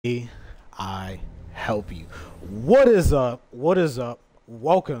I help you. What is up? What is up?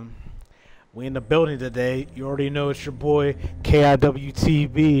 Welcome. We in the building today. You already know it's your boy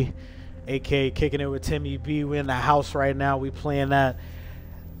KIWTB, aka Kicking It with Timmy B. We in the house right now. We playing that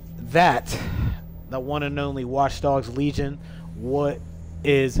the one and only Watch Dogs Legion. What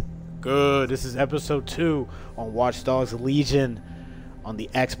is good? This is episode 2 on Watch Dogs Legion on the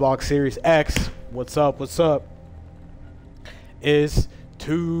Xbox Series X. What's up? What's up? It's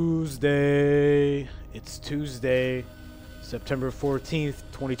Tuesday. It's Tuesday, September 14th,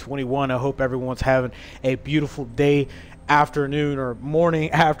 2021. I hope everyone's having a beautiful day, afternoon, or morning,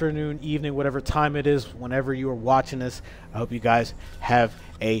 afternoon, evening, whatever time it is, whenever you are watching this. I hope you guys have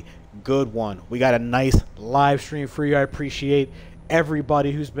a good one. We got a nice live stream for you. I appreciate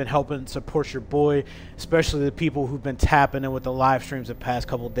everybody who's been helping support your boy, especially the people who've been tapping in with the live streams the past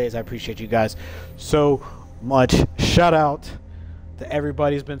couple of days. I appreciate you guys so much. Shout out to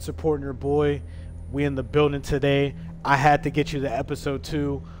everybody who's been supporting your boy. We in the building today. I had to get you to episode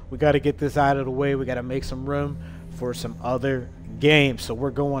 2. We got to get this out of the way. We got to make some room for some other games. So we're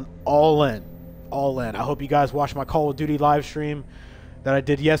going all in. All in. I hope you guys watched my Call of Duty live stream that I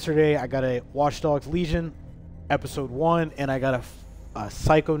did yesterday. I got a Watch Dogs Legion episode 1, and I got a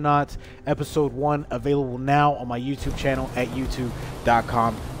Psychonauts episode 1 available now on my YouTube channel at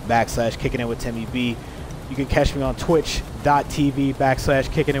youtube.com/Kicking It with Timmy B. You can catch me on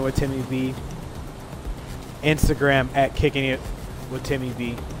twitch.tv/Kicking It with Timmy B. Instagram at Kicking It with Timmy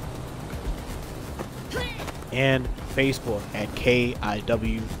B. And Facebook at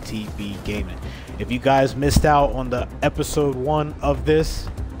KIWTB Gaming. If you guys missed out on the episode 1 of this,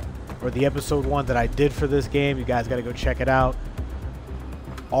 or the episode 1 that I did for this game, you guys got to go check it out.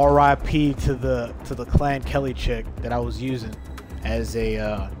 RIP to the Clan Kelly chick that I was using as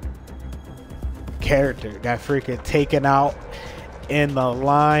a character. Got freaking taken out in the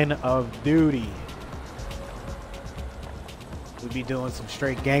line of duty. We be doing some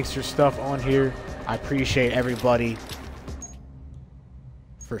straight gangster stuff on here. I appreciate everybody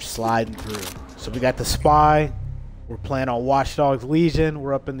for sliding through. So we got the Spy. We're playing on Watch Dogs Legion.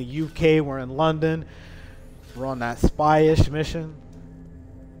 We're up in the UK. We're in London. We're on that spy-ish mission.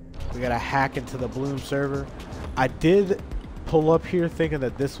 We got to hack into the Bloom server. I did pull up here thinking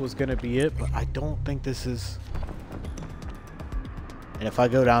that this was going to be it, but I don't think this is. And if I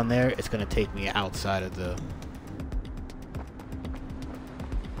go down there, it's going to take me outside of the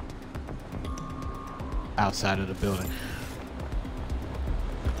building.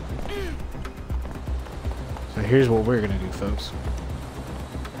 So here's what we're going to do, folks.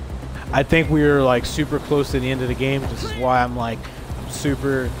 I think we're like super close to the end of the game. This is why I'm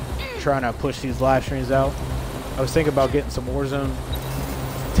super trying to push these live streams out. I was thinking about getting some Warzone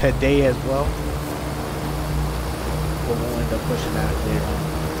today as well, but we'll end up pushing that later on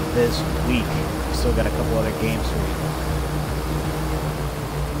this week. Still got a couple other games for you.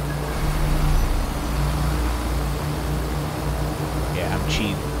 Yeah, I'm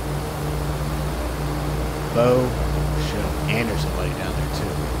cheating. Oh shit, and there's somebody down there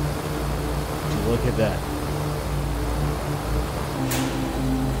too. Would you look at that?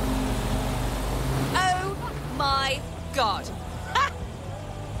 My God.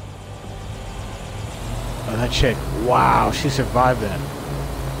 Oh, that chick. Wow, she survived that.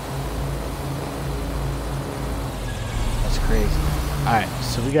 That's crazy. Alright,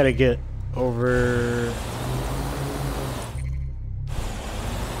 so we gotta get over.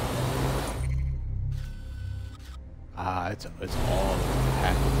 It's all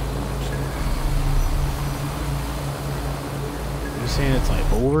hacked. Are you saying it's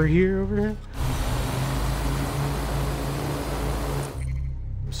like over here?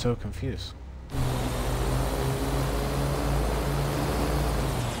 I'm so confused.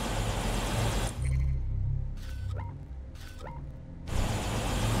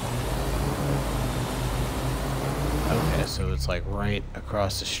 Okay, so it's like right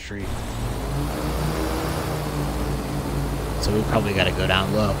across the street. So we probably got to go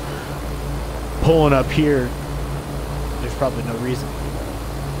down low. Pulling up here, there's probably no reason.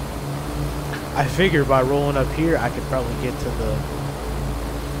 I figure by rolling up here, I could probably get to the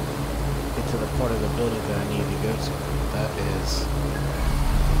part of the building that I need to go to. That is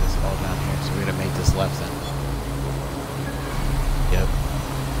all down here. So we're gonna make this left then. Yep.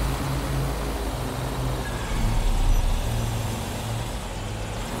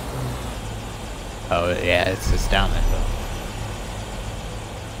 Oh yeah, it's down there though.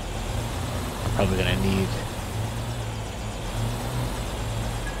 Probably gonna need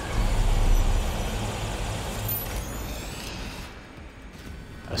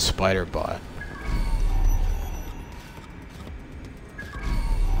a spider bot.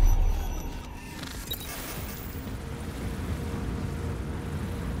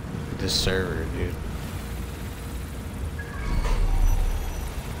 this server, dude.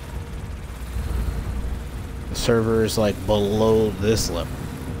 The server is like below this level.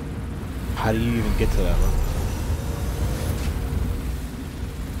 How do you even get to that level?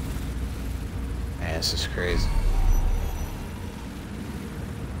 Man, this is crazy.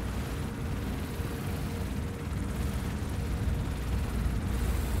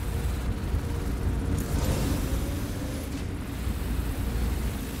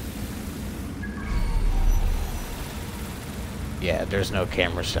 Yeah, there's no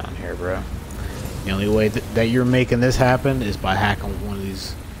cameras down here, bro. The only way that you're making this happen is by hacking one of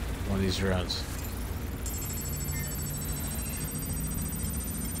these drones.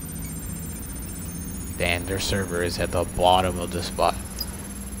 Damn, their server is at the bottom of the spot.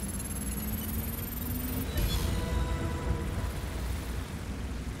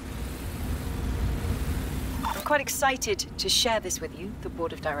 I'm quite excited to share this with you, the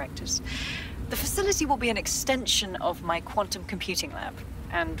board of directors. The facility will be an extension of my quantum computing lab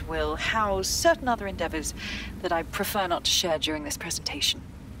and will house certain other endeavors that I prefer not to share during this presentation.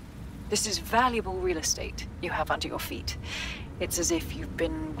 This is valuable real estate you have under your feet. It's as if you've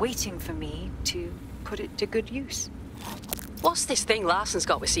been waiting for me to put it to good use. What's this thing Larson's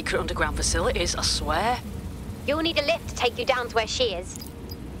got with secret underground facilities, I swear? You'll need a lift to take you down to where she is.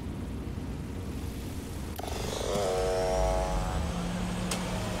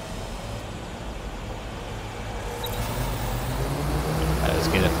 Let's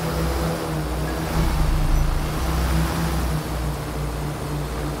get it.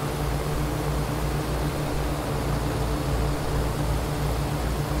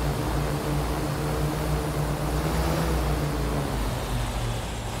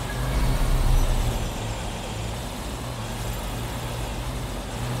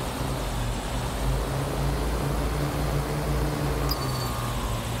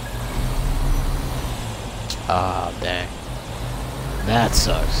 Ah, dang. That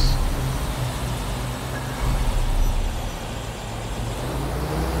sucks.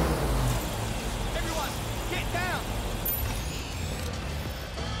 Everyone, get down!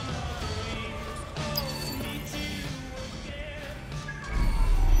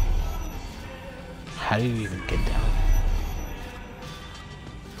 How do you even get down?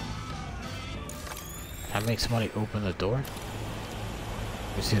 Can I make somebody open the door?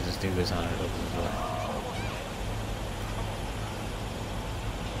 Let me see if this dude goes on and opens the door.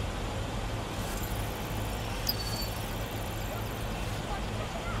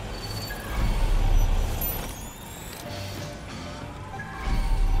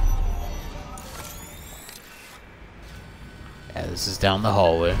 Yeah, this is down the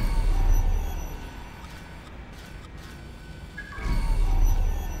hallway.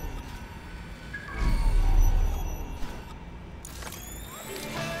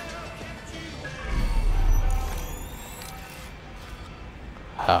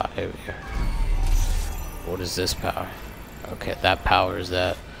 Ah, here we go. What is this power? Okay, that powers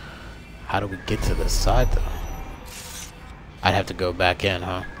that. How do we get to this side, though? I'd have to go back in,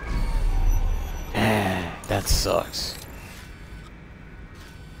 huh? That sucks.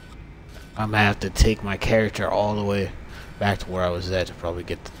 I'm gonna have to take my character all the way back to where I was at to probably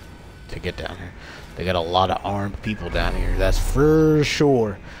get down here. They got a lot of armed people down here. That's for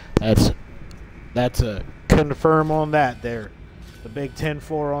sure. That's a confirm on that there. The big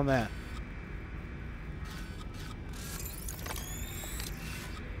 10-4 on that.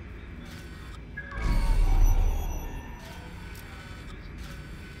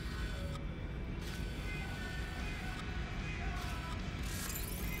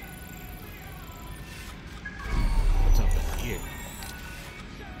 What's up in here?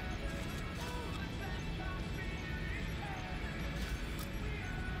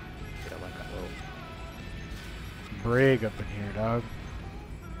 Got like a little brig up in here, dog.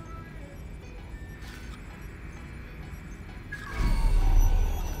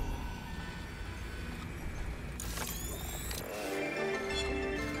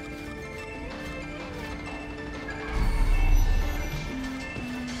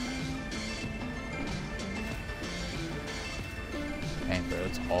 Dang, bro,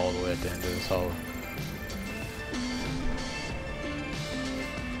 it's all the way at the end of this hole.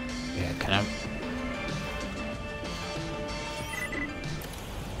 Yeah, can I?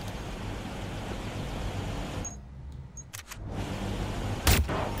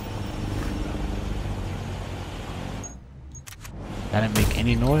 That didn't make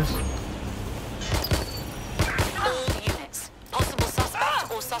any noise? All units. Possible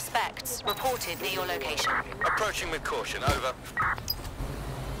suspect or suspects reported near your location. Approaching with caution, over.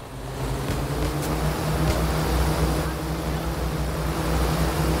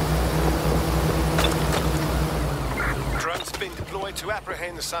 to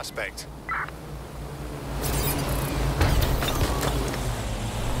apprehend the suspect.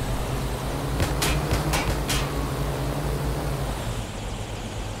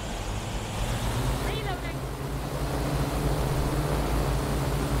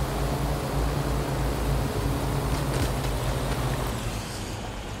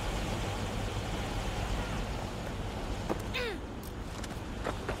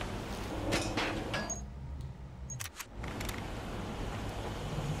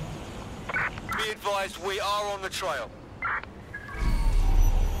 Be advised, we are on the trail.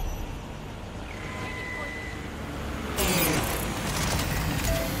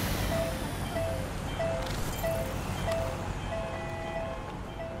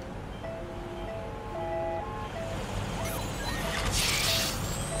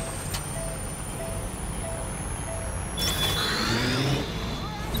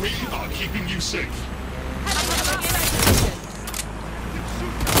 We are keeping you safe.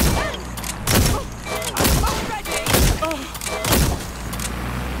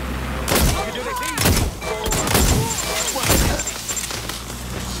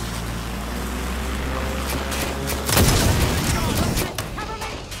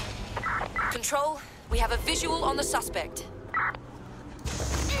 Control, we have a visual on the suspect.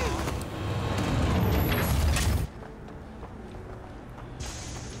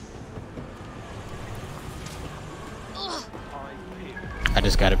 I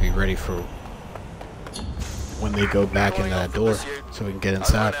just gotta be ready for when they go back in that door so we can get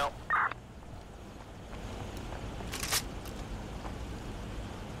inside. I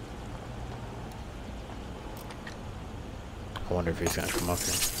wonder if he's gonna come up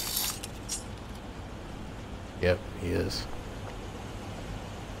here. Yep, he is.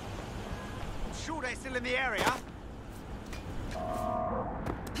 Sure they're still in the area?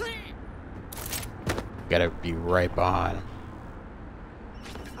 Gotta be right behind him.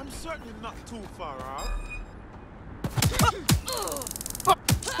 I'm certainly not too far out.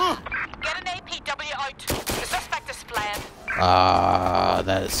 Get an APW out. The suspect is fled. Ah,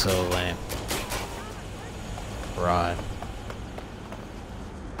 that is so lame. Run.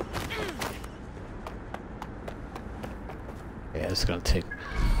 Yeah, it's gonna take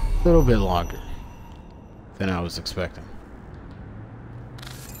a little bit longer than I was expecting.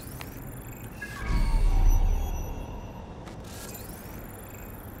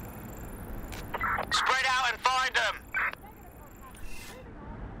 Spread out and find them.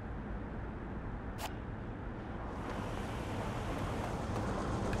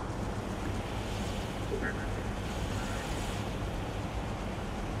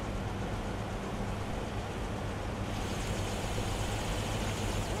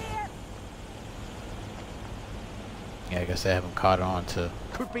 Yeah, I guess I haven't caught on to.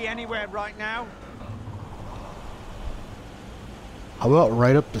 Could be anywhere right now. How about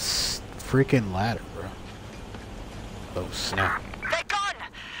right up the freaking ladder, bro? Oh snap! They're gone.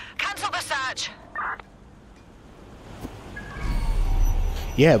 Cancel the search.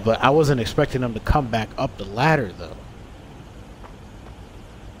 Yeah, but I wasn't expecting them to come back up the ladder though.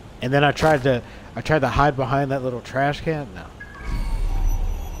 And then I tried to hide behind that little trash can. No,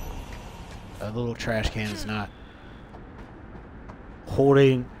 that little trash can is not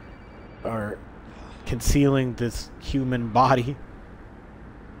holding or concealing this human body.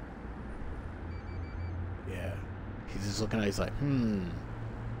 Yeah, he's just looking at it, he's like,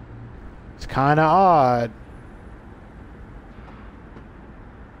 it's kind of odd.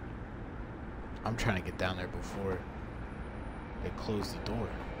 I'm trying to get down there before they close the door.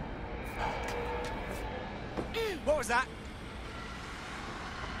 What was that?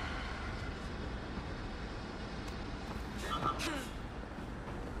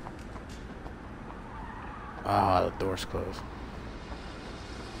 Ah, the door's closed.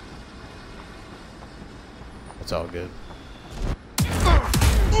 It's all good.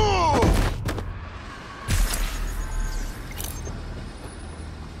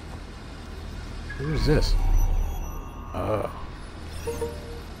 Who is this? Oh.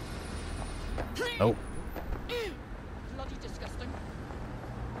 Nope. Bloody disgusting.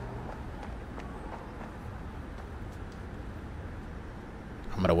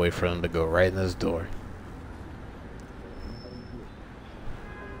 I'm gonna wait for them to go right in this door.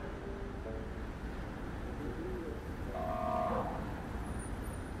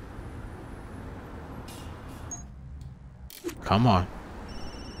 Come on.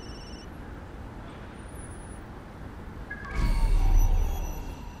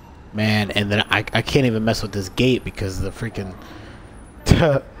 Man, and then I can't even mess with this gate because the freaking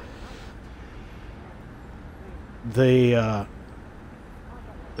the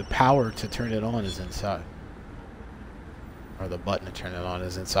power to turn it on is inside. Or the button to turn it on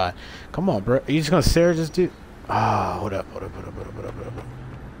is inside. Come on, bro. Are you just gonna stare at this dude? Ah, hold up.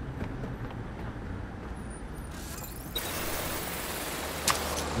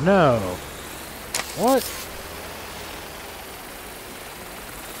 No. What?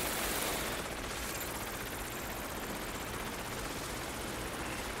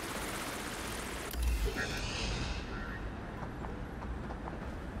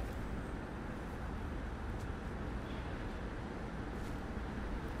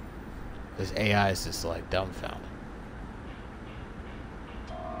 This AI is just like dumbfounded.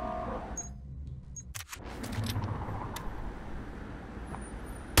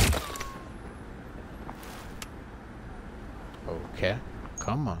 Okay,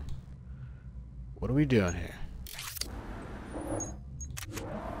 come on. What are we doing here?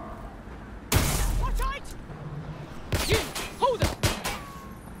 Watch out! You, hold it!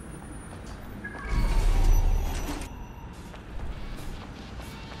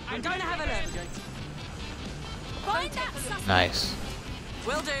 I'm going to have a look. Find that suspect. Nice.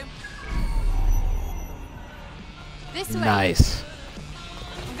 Will do. This way. Nice.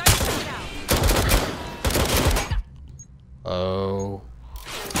 I'm going to put it down. Oh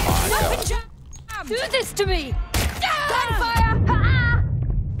my god. Do this to me! Gunfire!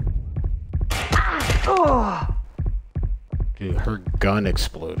 Oh. Dude, her gun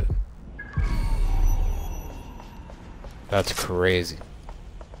exploded. That's crazy.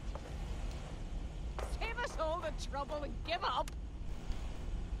 Save us all the trouble and give up.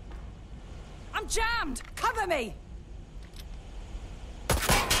 I'm jammed! Cover me!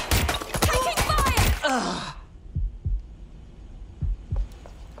 Taking fire! Ugh.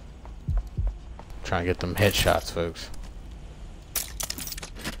 Trying to get them headshots, folks.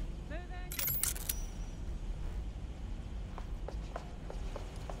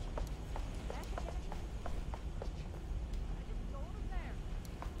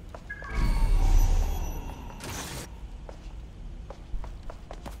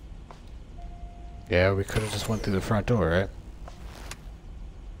 Yeah, we could have just went through the front door, right?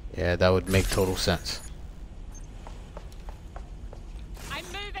 Yeah, that would make total sense. I'm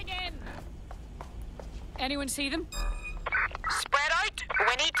moving in! Anyone see them? Spread out.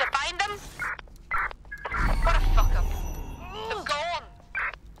 We need to find them. What a fuck up. They're gone.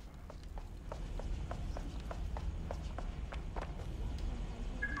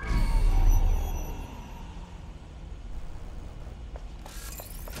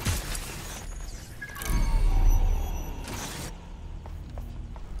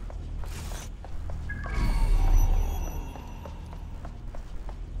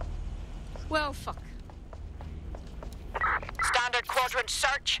 Well, fuck. Standard quadrant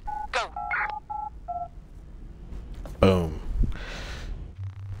search. Go. Boom.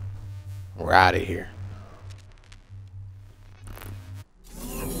 We're out of here.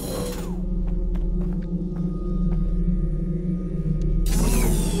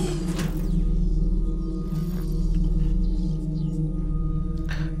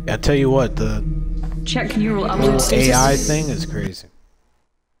 I tell you what, the Check neural whole upload status. AI thing is crazy.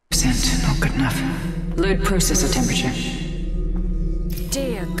 % not good enough. Load processor temperature.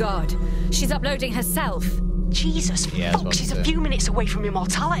 Dear God. She's uploading herself. Jesus Yeah, fuck, she's a few minutes away from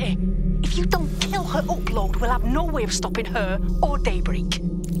immortality. If you don't kill her upload, we'll have no way of stopping her or Daybreak.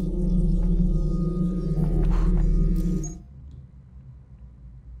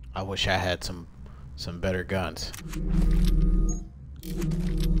 I wish I had some better guns.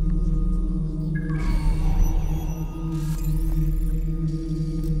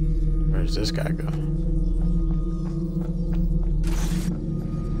 Where's this guy go?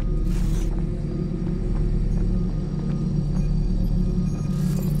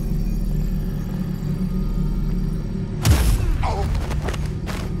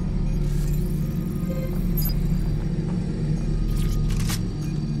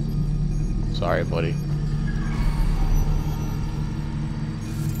 Sorry, buddy.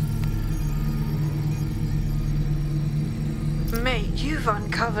 Mate, you've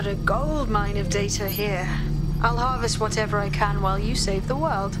uncovered a gold mine of data here. I'll harvest whatever I can while you save the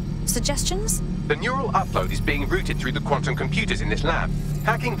world. Suggestions? The neural upload is being routed through the quantum computers in this lab.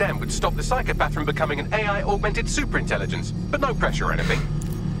 Hacking them would stop the psychopath from becoming an AI-augmented superintelligence, but no pressure or anything.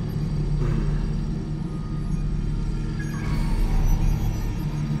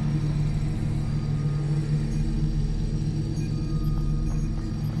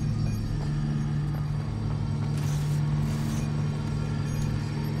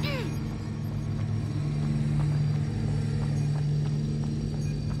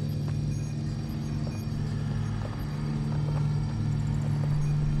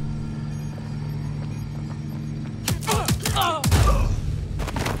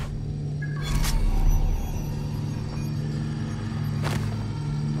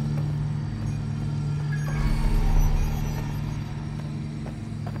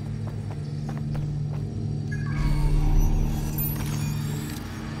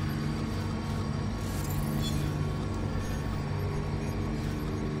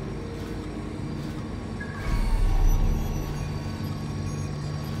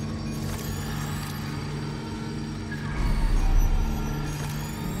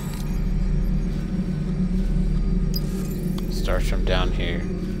 down here.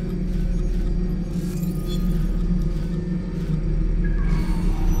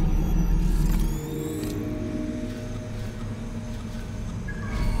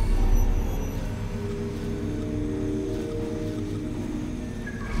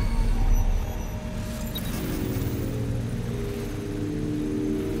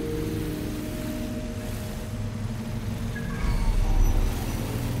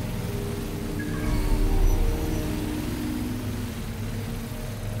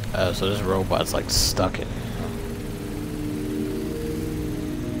 Oh, so this robot's like stuck in.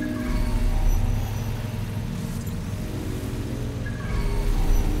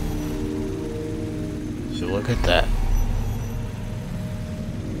 So look at that.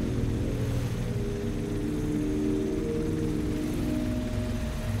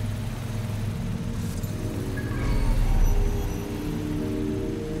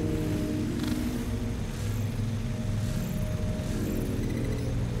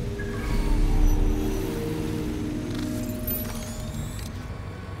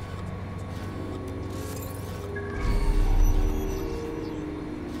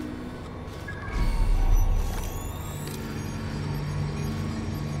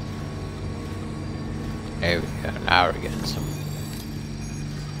 There we go, now we're getting some.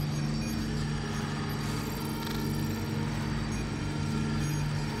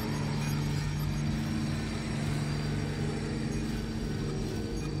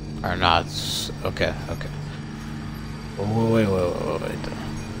 Or not, okay, okay. Wait.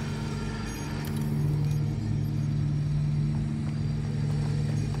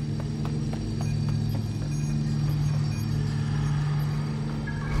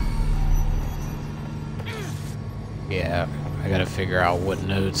 Yeah, I gotta figure out what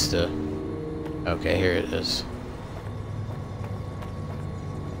nodes to... Okay, here it is.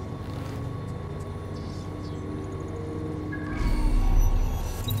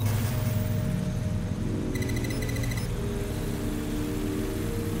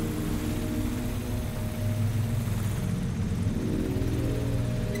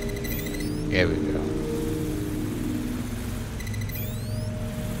 There we go.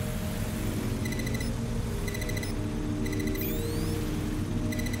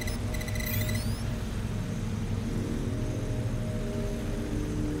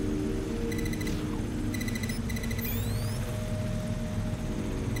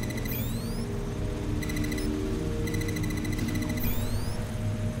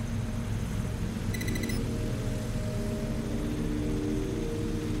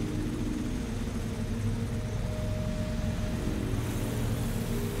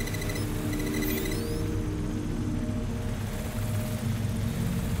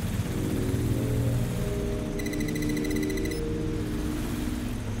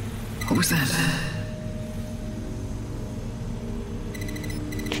 What was that?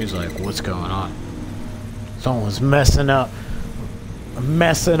 She's like, what's going on? Someone's messing up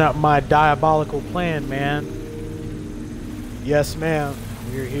my diabolical plan, man. Yes, ma'am.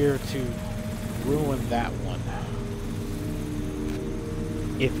 We're here to ruin that one.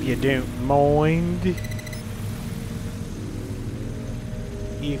 If you don't mind.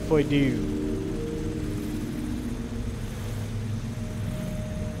 If I do.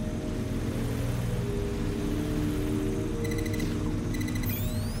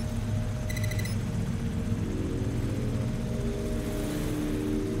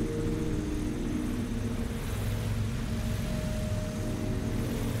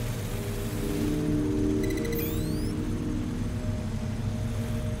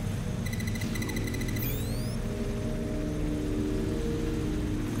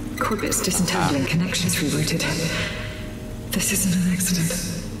 Corbet's disentangling connections rerouted. This isn't an accident.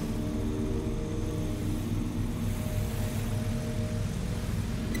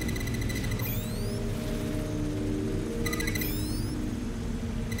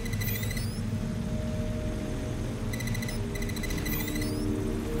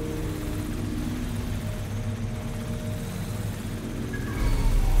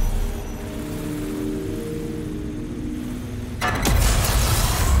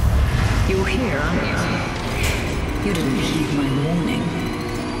 You're here, aren't you? You didn't heed my warning.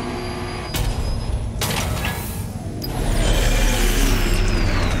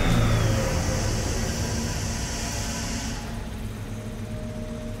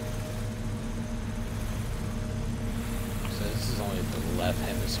 So this is only the left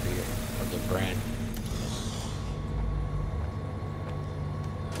hemisphere of the brain.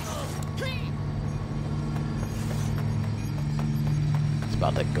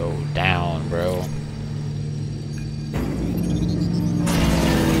 About to go down, bro.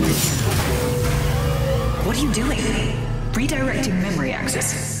 What are you doing? Redirecting memory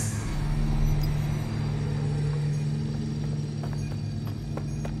access.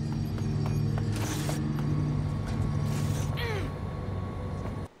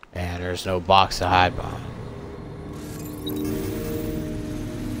 And there's no box to hide behind.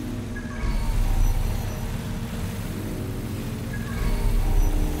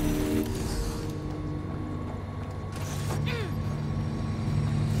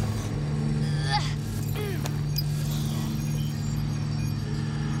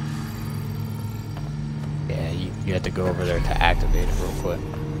 Yeah, you have to go over there to activate it real quick.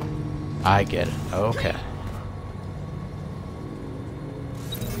 I get it. Okay.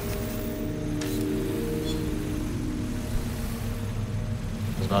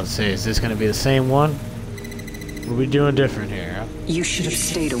 I was about to say, is this going to be the same one? What are we doing different here? Huh? You should have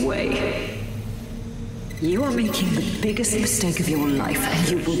stayed away. You are making the biggest mistake of your life, and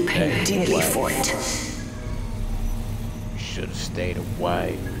you will pay dearly for it. You should have stayed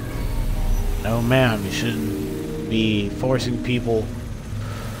away. No, ma'am, you shouldn't be forcing people,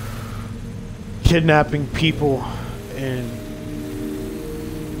 kidnapping people, and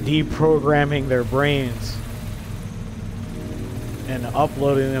deprogramming their brains and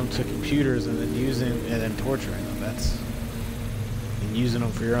uploading them to computers and then torturing them. That's and using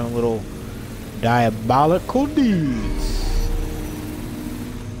them for your own little diabolical deeds.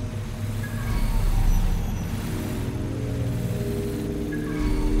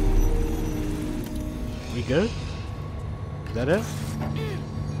 We good? Is that it?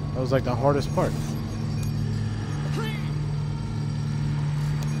 That was like the hardest part.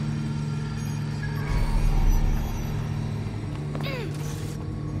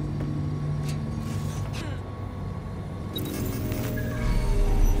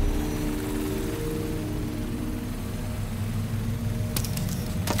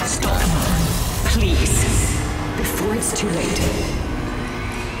 Stop. Please. Before it's too late.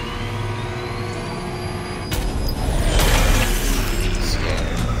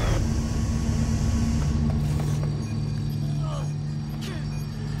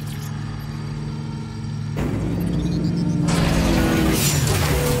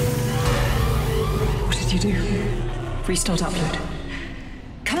 Restart upload.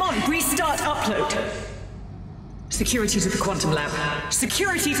 Come on, restart upload. Security to the quantum lab.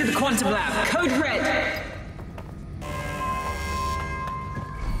 Security to the quantum lab. Code red.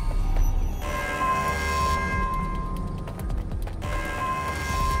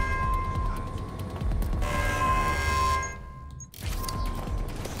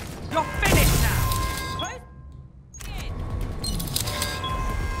 You're finished now.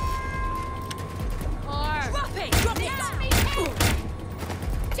 Drop it! Drop it!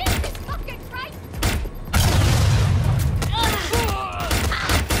 Jesus fucking Christ!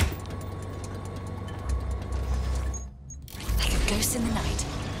 Like a ghost in the night.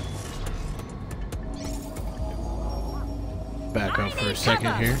 Back up for a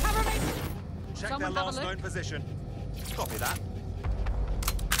second here. Check their last known position. Copy that.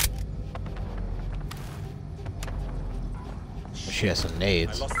 She has some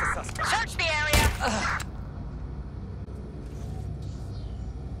nades. I lost the suspect. Search the area.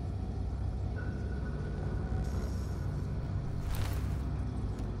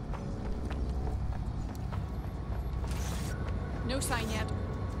 No sign yet.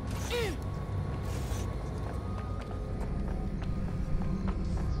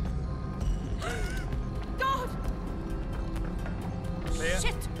 God! Clear.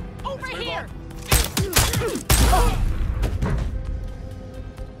 Shit! Over Let's move here!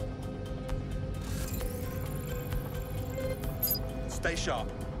 Stay sharp.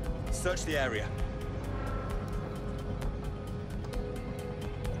 Search the area.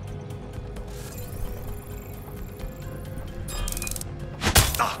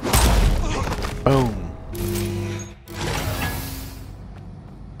 Boom.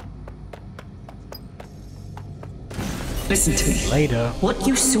 Listen to me. Later. What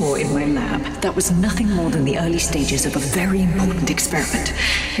you saw in my lab, that was nothing more than the early stages of a very important experiment.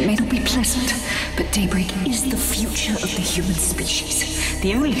 It may not be pleasant, but Daybreak is the future of the human species.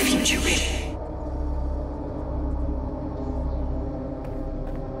 The only future, really.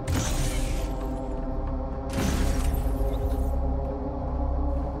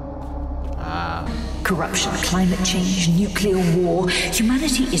 Corruption, climate change, nuclear war.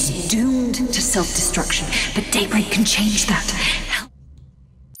 Humanity is doomed to self-destruction, but Daybreak can change that. Help.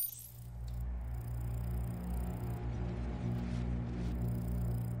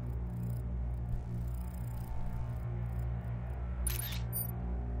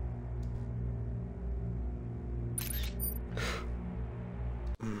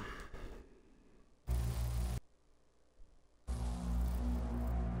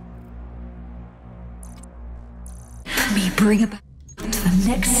 me bring about the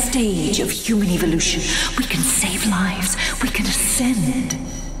next stage of human evolution. We can save lives. We can ascend.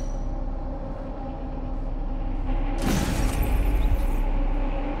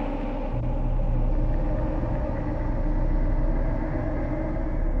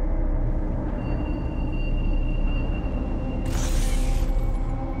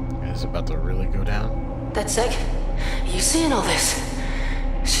 It's about to really go down. That's it. Are you seeing all this?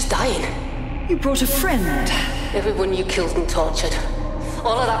 She's dying. You brought a friend. Everyone you killed and tortured.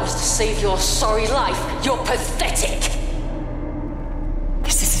 All of that was to save your sorry life. You're pathetic.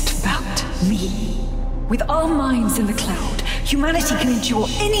 This isn't about me. With our minds in the cloud, humanity can endure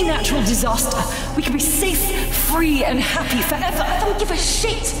any natural disaster. We can be safe, free, and happy forever. I don't give a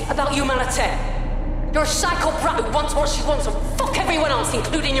shit about humanity. You're a psycho brat who wants what she wants and fuck everyone else,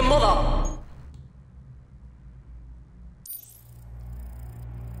 including your mother.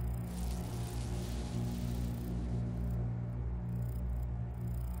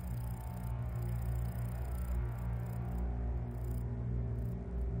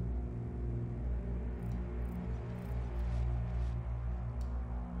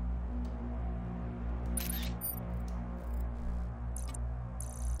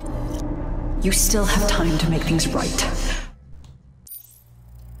 You still have time to make things right.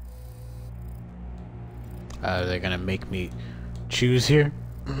 Are they gonna make me choose here?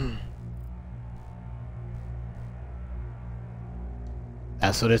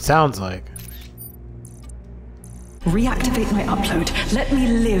 That's what it sounds like. Reactivate my upload. Let me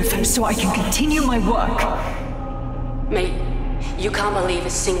live so I can continue my work. Mate, you can't believe a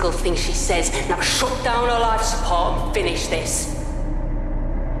single thing she says. Now shut down her life support and finish this.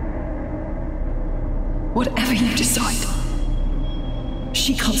 Whatever you decide.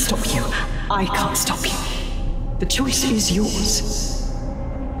 She can't stop you. I can't stop you. The choice is yours.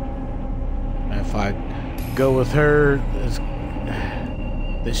 If I go with her,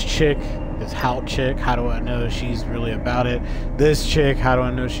 this chick, this Hal chick, how do I know she's really about it? This chick, how do I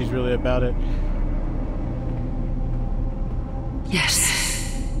know she's really about it? Yes.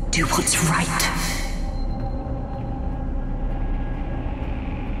 Do what's right.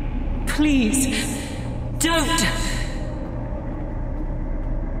 Please. Don't!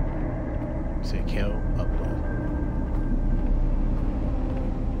 Say kill, upload.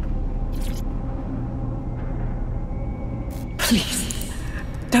 Please,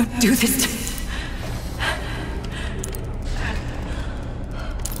 don't do this to me.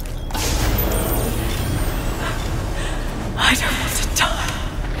 I don't want to die.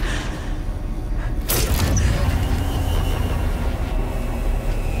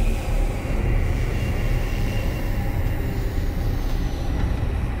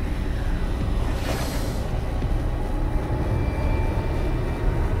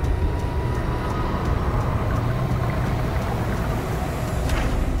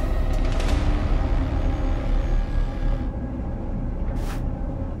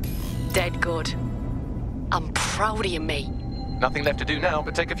 Dead good. I'm proud of you, mate. Nothing left to do now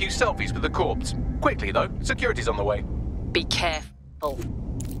but take a few selfies with the corpse. Quickly, though. Security's on the way. Be careful.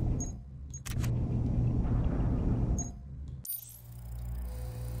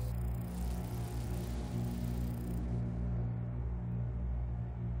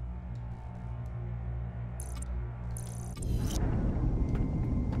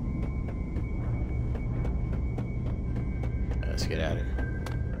 Let's get out of here.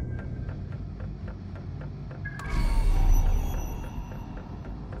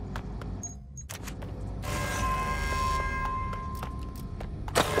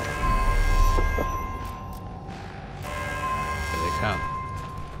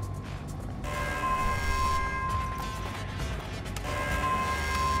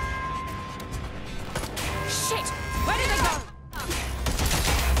 Shit! Where did they go?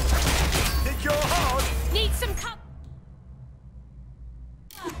 Think you're hard? Need some cover.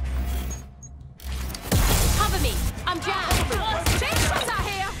 Cover me. I'm jammed. Chainsaws out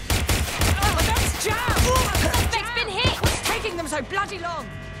here. Oh, that's jammed. Suspect's been hit. What's taking them so bloody long?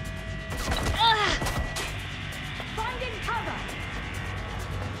 Finding cover.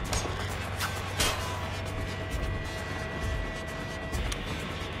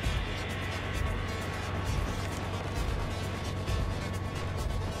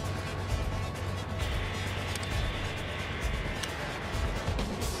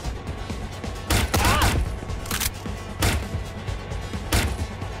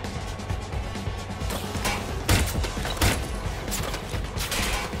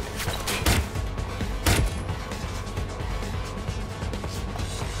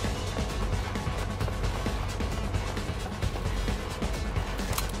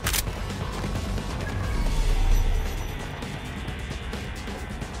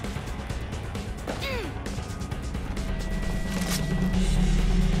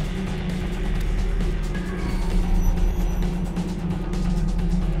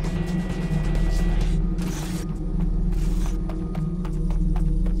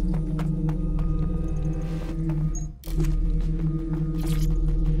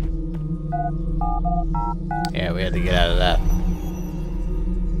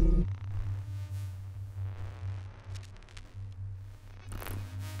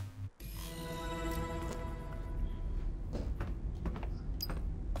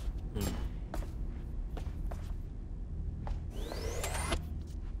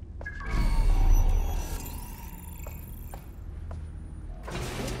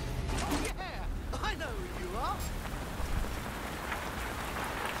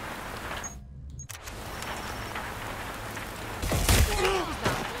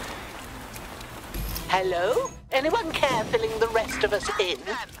 Hello? Anyone care filling the rest of us in?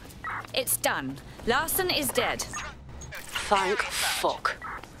 It's done. Larson is dead. Thank fuck.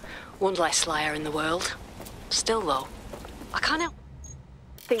 One less liar in the world. Still, though, I can't help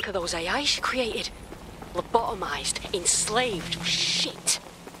think of those AI she created. Lobotomized, enslaved, shit.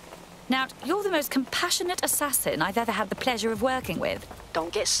 Now, you're the most compassionate assassin I've ever had the pleasure of working with.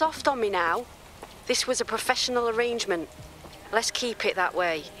 Don't get soft on me now. This was a professional arrangement. Let's keep it that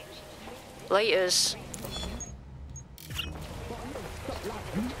way. Laters.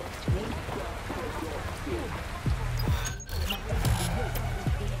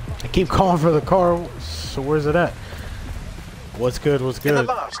 I keep calling for the car, so where's it at? What's good, what's good? In the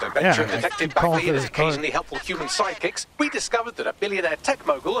last adventure of Detective Bagley and his occasionally helpful human sidekicks, we discovered that a billionaire tech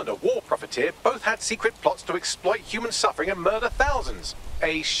mogul and a war profiteer both had secret plots to exploit human suffering and murder thousands.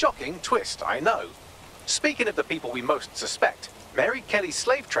 A shocking twist, I know. Speaking of the people we most suspect, Mary Kelly's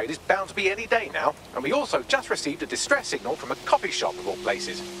slave trade is bound to be any day now, and we also just received a distress signal from a coffee shop of all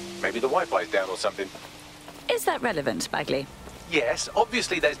places. Maybe the Wi-Fi's down or something. Is that relevant, Bagley? Yes,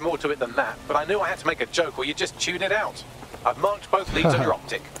 obviously there's more to it than that, but I knew I had to make a joke or you'd just tune it out. I've marked both leads under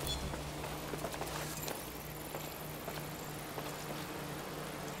optic.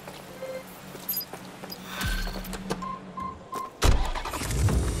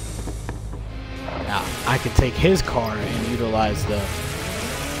 Now, I can take his car and utilize the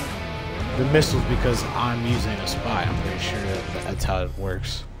missiles because I'm using a spy. I'm pretty sure that's how it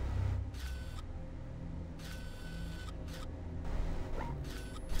works.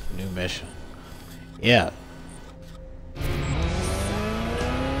 New mission. Yeah.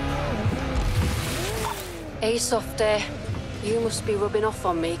 Hey, Softy. You must be rubbing off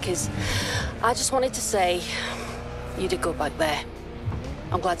on me, because I just wanted to say you did good back there.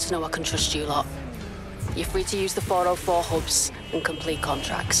 I'm glad to know I can trust you lot. You're free to use the 404 hubs and complete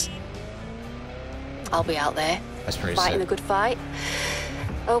contracts. I'll be out there. That's pretty fighting sick. a good fight.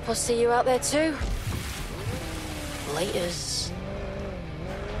 Hope I'll see you out there too. Laters.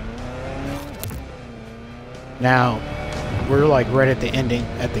 Now, we're like right at the ending,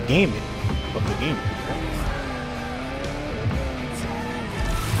 at the game of the game.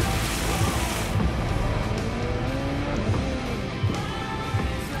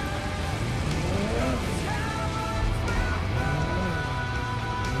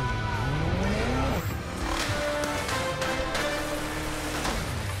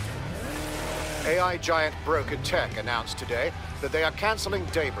 AI giant Broker Tech announced today that they are canceling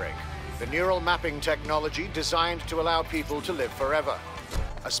Daybreak, the neural mapping technology designed to allow people to live forever.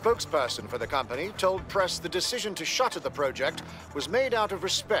 A spokesperson for the company told press the decision to shutter the project was made out of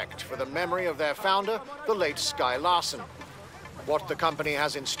respect for the memory of their founder, the late Sky Larson. What the company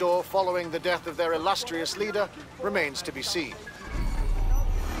has in store following the death of their illustrious leader remains to be seen.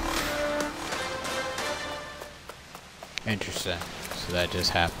 Interesting. So that just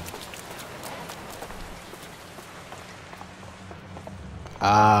happened.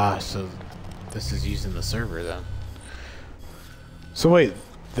 Ah, so this is using the server then. So wait,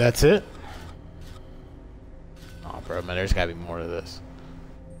 that's it? Oh, bro, man, there's gotta be more to this.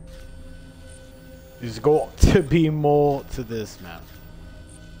 There's going to be more to this, man.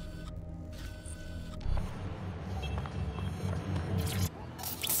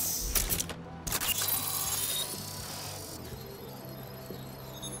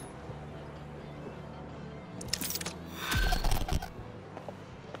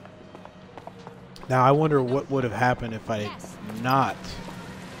 Now I wonder what would have happened if I had not,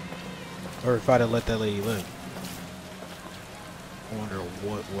 or if I'd have let that lady live. I wonder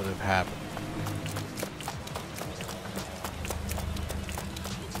what would have happened.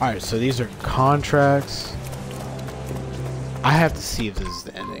 Alright, so these are contracts. I have to see if this is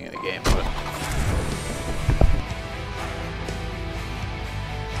the ending of the game, but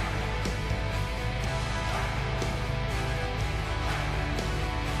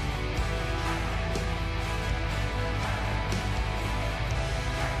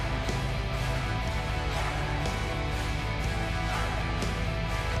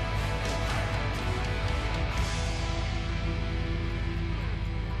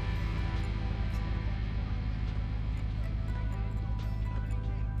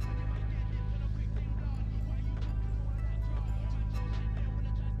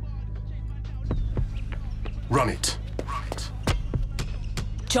Run it.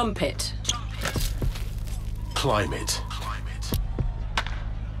 Jump it. Climb it.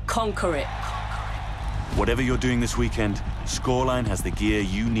 Conquer it. Whatever you're doing this weekend, Scoreline has the gear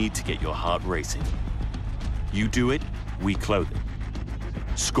you need to get your heart racing. You do it, we clothe it.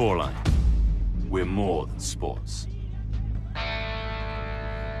 Scoreline. We're more than sports.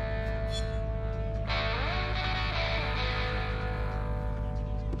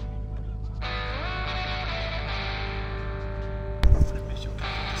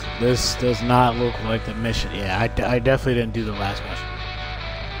 This does not look like the mission. Yeah, I definitely didn't do the last mission.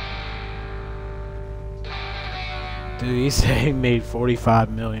 Dude, he said he made $45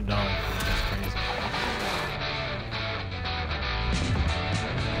 million. That's crazy.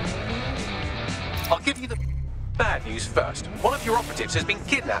 I'll give you the bad news first. One of your operatives has been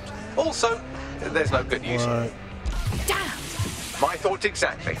kidnapped. Also, there's no good news. What? Damn! My thoughts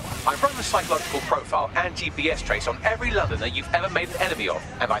exactly. I've run the psychological profile and GPS trace on every Londoner you've ever made an enemy of,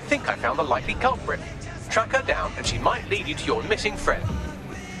 and I think I found the likely culprit. Track her down, and she might lead you to your missing friend.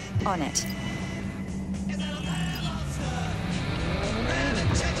 On it.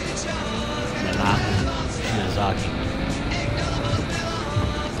 Shinozaki.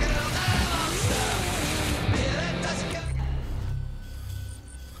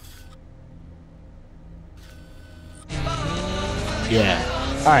 Yeah.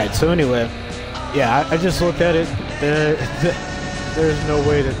 Alright, so anyway, yeah, I just looked at it. There's no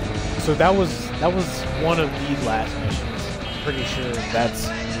way to. So that was one of the last missions. I'm pretty sure that's.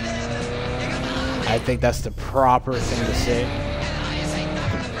 I think that's the proper thing to say.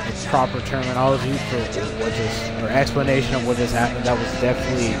 The proper terminology for what just, or explanation of what just happened. That was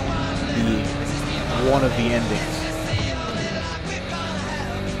definitely one of the endings.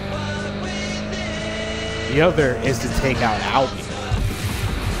 The other is to take out Albie.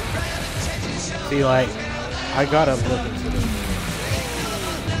 See, like, I gotta look into this.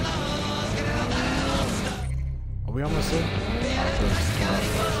 Are we almost there?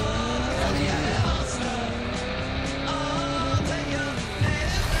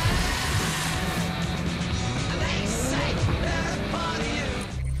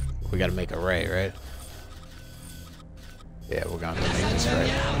 We gotta make a Ray, right? Yeah, we're gonna make this right.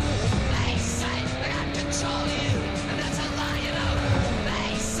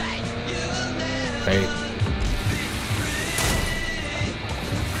 Right.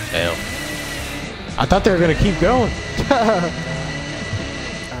 Fail. I thought they were gonna keep going.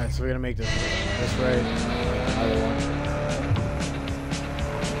 Alright, so we're gonna make this right. Another one.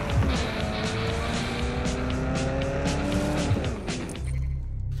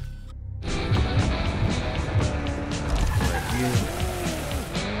 Right here.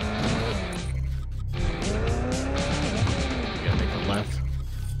 We gotta make a left.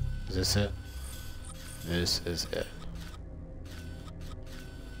 Is this it? This is it.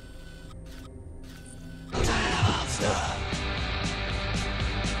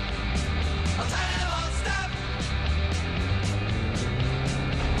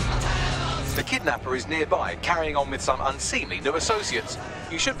 The kidnapper is nearby, carrying on with some unseemly new associates.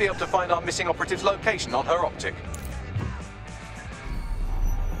 You should be able to find our missing operative's location on her optic.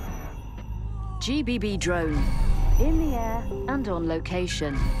 GBB drone. In the air and on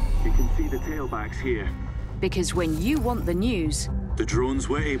location. You can see the tailbacks here. Because when you want the news, the drones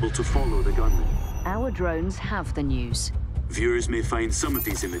were able to follow the gunman. Our drones have the news. Viewers may find some of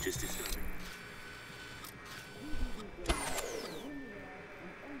these images disturbing.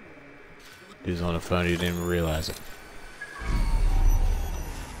 Dude's on the phone, he didn't even realize it.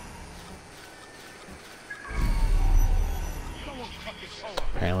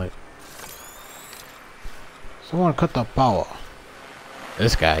 Apparently. Someone cut the power.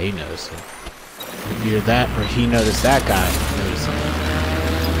 This guy, he noticed it. Either that or he noticed that guy noticed it.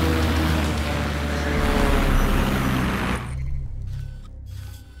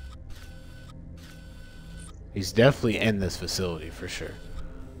 He's definitely in this facility for sure.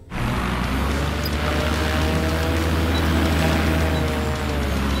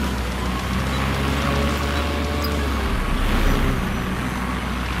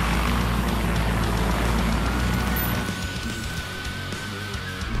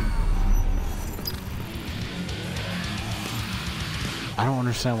 I don't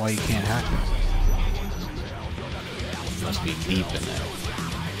understand why you can't hack it. Must be deep in there.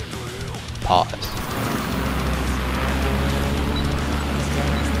 Pause.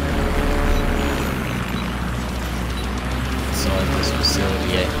 Select this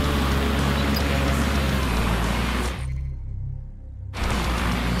facility, eh?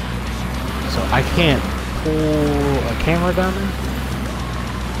 So I can't pull a camera down there?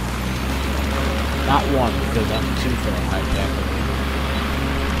 Not one, because I'm too far hijacked.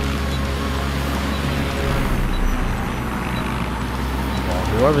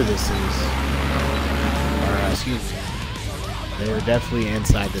 Whoever this is, or excuse me, they were definitely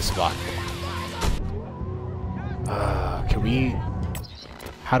inside this spot. Can we,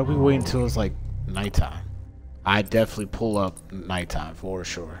 how do we wait until it's like nighttime? I definitely pull up nighttime for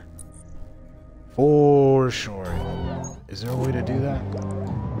sure. For sure. Is there a way to do that?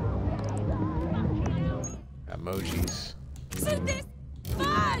 Emojis. So this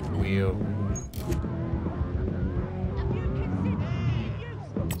fun! Wheel.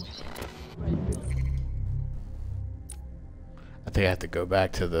 I think I have to go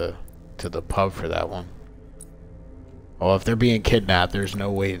back to the pub for that one. Oh, if they're being kidnapped, there's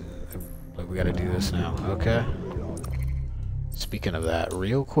no way. Like, we gotta do this now. Okay. Speaking of that,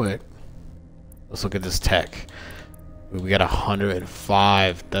 real quick, let's look at this tech. We got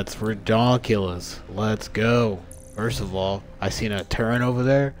 105. That's ridiculous. Let's go. First of all, I seen a turret over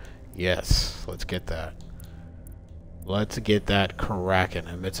there. Yes, let's get that. Let's get that cracking.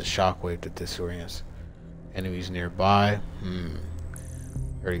 Emits a shockwave that disorients enemies nearby.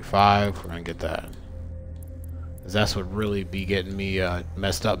 35. We're gonna get that. 'Cause that's what really be getting me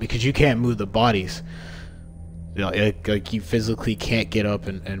messed up, because you can't move the bodies. You know, like you physically can't get up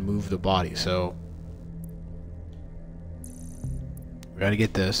and move the body. So we gotta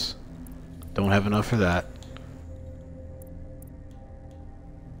get this. Don't have enough for that.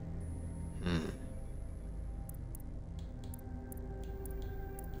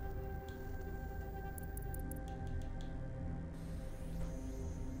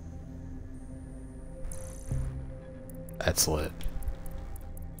 That's lit.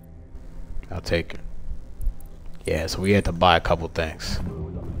 I'll take it. Yeah, so we had to buy a couple things.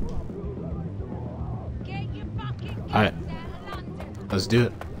 Alright. Let's do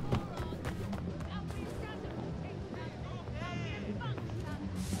it.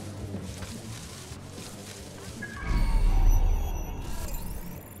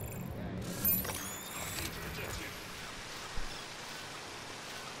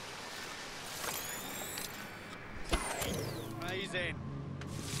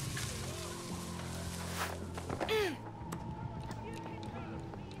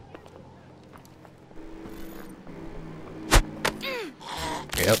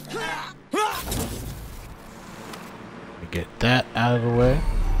 Yep. Get that out of the way.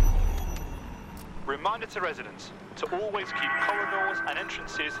 Reminder to residents to always keep corridors and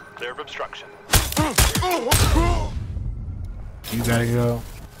entrances clear of obstruction. You gotta go.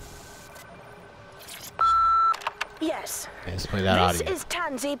 Yes. Let's play that audio. This is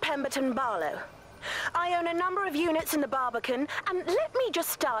Tansy Pemberton Barlow. I own a number of units in the Barbican, and let me just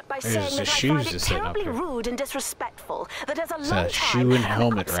start by saying that I find it terribly rude and disrespectful that as a long-time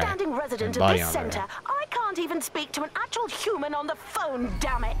and upstanding resident of this center, I can't even speak to an actual human on the phone,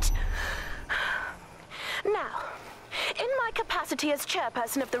 damn it! Now, in my capacity as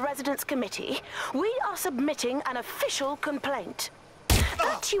chairperson of the Residents Committee, we are submitting an official complaint.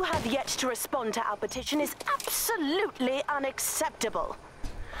 That you have yet to respond to our petition is absolutely unacceptable.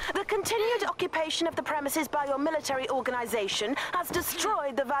 The continued occupation of the premises by your military organization has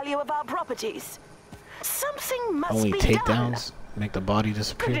destroyed the value of our properties. Something must be done. Only takedowns make the body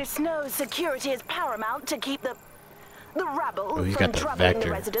disappear. This knows security is paramount to keep the rabble he's from got the troubling vector.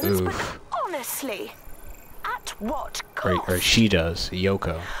 the residents, but honestly, at what cost? Or she does,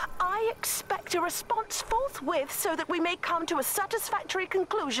 Yoko. I expect a response forthwith so that we may come to a satisfactory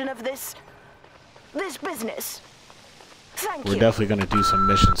conclusion of this business. Thank you. We're definitely gonna do some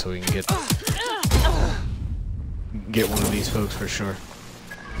missions so we can get one of these folks for sure.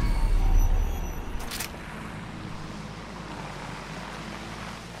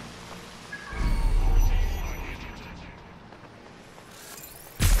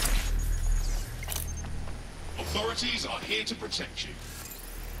 Authorities are here to protect you.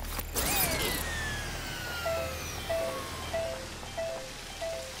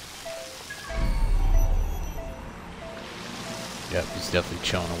 Yep, he's definitely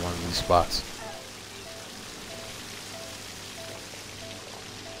chilling on one of these spots.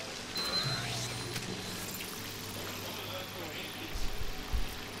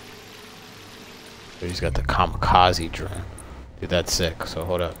 So he's got the kamikaze drone. Dude, that's sick. So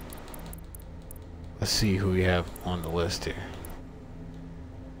hold up. Let's see who we have on the list here.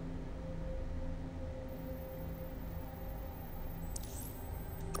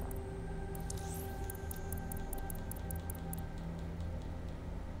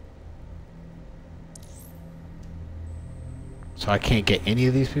 So I can't get any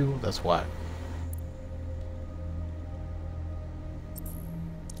of these people? That's why.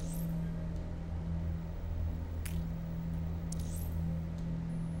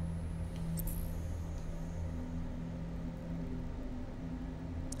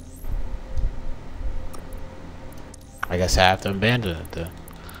 I guess I have to abandon it then.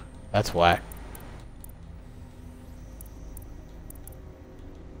 That's whack.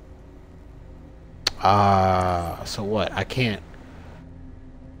 So what? I can't.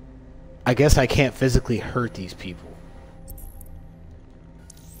 I guess I can't physically hurt these people.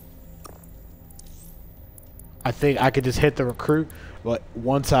 I think I could just hit the recruit, but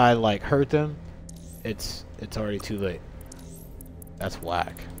once I like hurt them, it's already too late. That's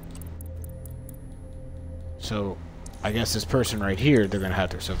whack. So I guess this person right here, they're gonna have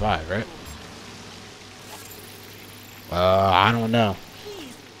to survive, right? I don't know.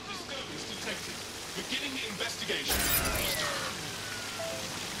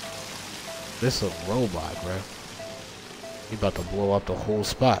 This is a robot, bro. He about to blow up the whole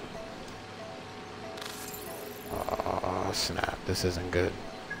spot. Oh, snap. This isn't good.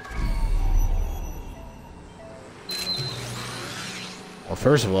 Well,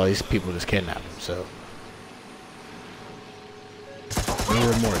 first of all, these people just kidnapped him, so... no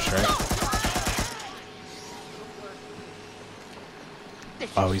remorse, right?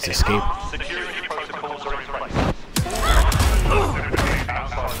 Oh, he's escaped. Security protocols are in place.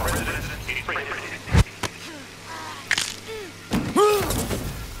 Outside residents is prohibited.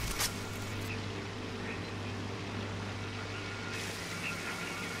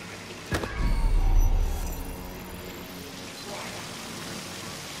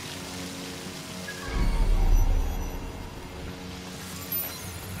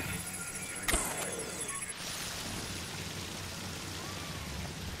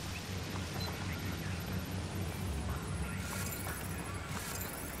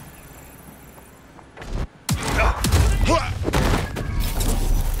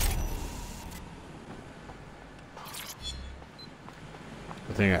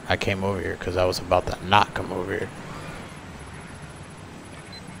 I came over here because I was about to not come over here.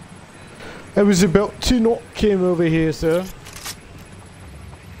 I was about to not come over here, sir.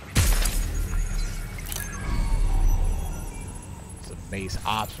 It's a base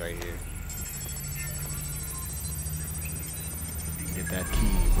ops right here. Get that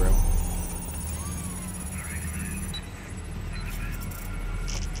key, bro.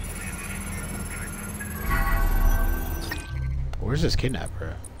 Where's this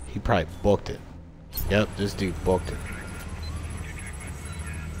kidnapper? He probably booked it. Yep, this dude booked it.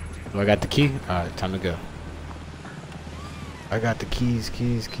 Do I got the key? Alright, time to go. I got the keys.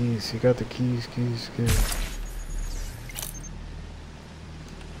 You got the keys.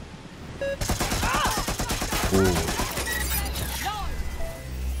 Ooh.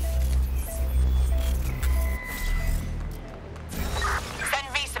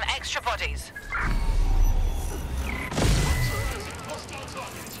 Send me some extra bodies.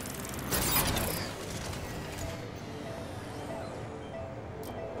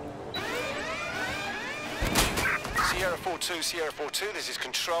 Sierra 4-2, this is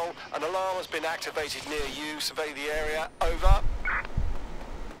Control. An alarm has been activated near you. Survey the area. Over.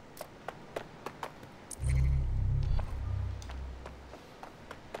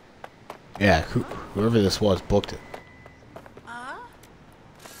 Yeah, whoever this was booked it.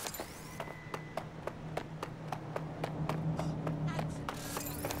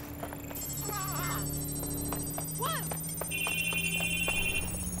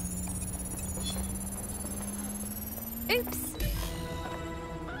 Oops.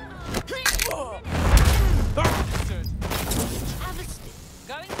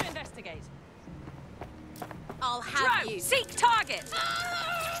 Going to investigate. I'll have Drone, you. seek target.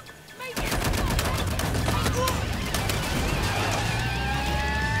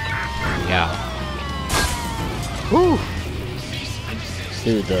 Yeah. Woo!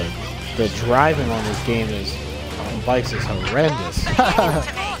 Dude, the driving on this game is on bikes is horrendous. Urgent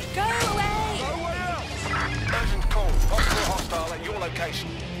call. Possible hostile at your location.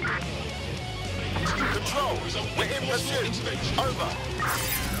 Control. We're in pursuit. Over.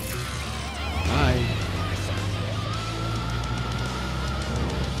 Hi.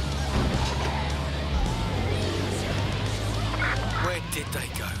 Where did they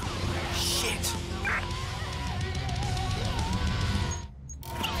go? Shit.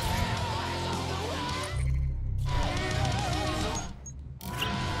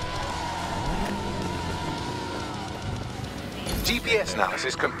 GPS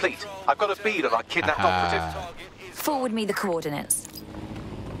analysis complete. I've got a bead on our kidnapped operative. Forward me the coordinates.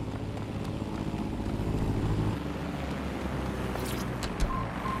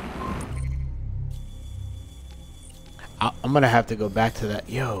 I'm gonna have to go back to that.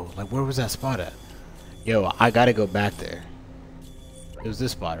 Yo, like where was that spot at? Yo, I gotta go back there. It was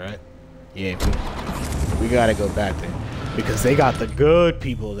this spot, right? Yeah, we gotta go back there because they got the good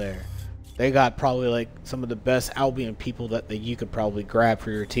people there. They got probably like some of the best Albion people that you could probably grab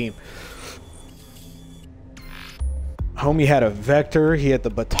for your team. Homie had a vector. He had the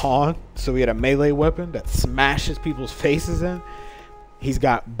baton, so he had a melee weapon that smashes people's faces in. He's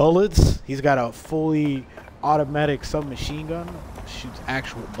got bullets. He's got a fully automatic submachine gun, shoots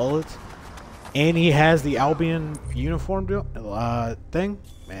actual bullets. And he has the Albion uniform thing.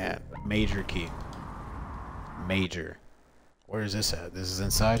 Man, major key. Major. Where is this at? This is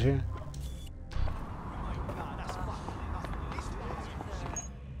inside here?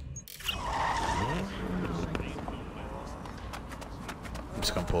 I'm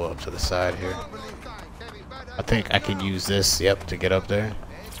just gonna pull up to the side here. I think I can use this, yep, to get up there.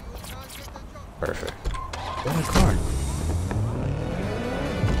 Perfect. Get in the car.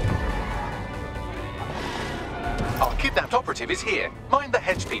 Our kidnapped operative is here. Mind the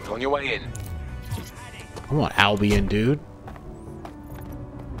hedge people on your way in. I want Albion, dude.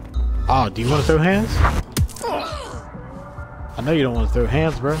 Oh, do you want to throw hands? I know you don't want to throw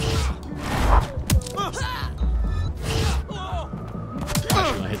hands, bro.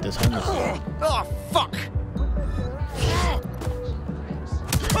 I'm gonna hit this homeless guy. Oh, fuck!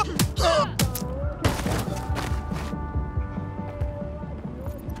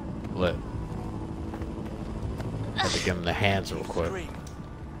 Lit. Have to give him the hands real quick.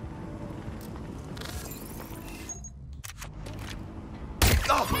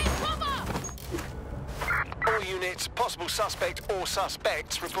 All units, possible suspect or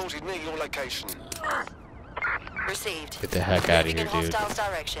suspects reported near your location. Received. Get the heck out of here, Moving in dude. hostiles'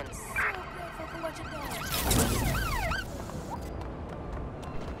 directions.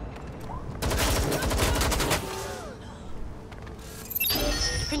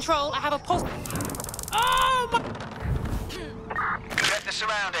 Control, I have a post. Oh my! Check the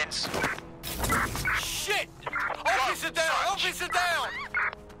surroundings. Shit! Officer down! Officer down!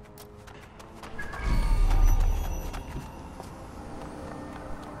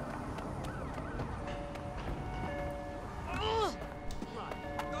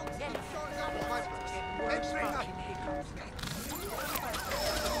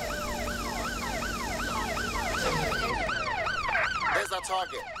 There's our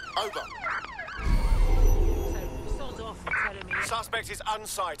target. Over. Suspect is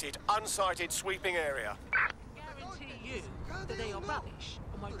unsighted. Unsighted sweeping area. Guarantee you that they are rubbish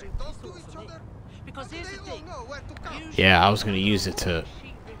and won't do piss all for me. Because here's the thing. Yeah, I was gonna use it to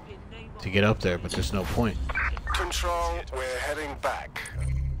get up there, but there's no point. Control, we're heading back.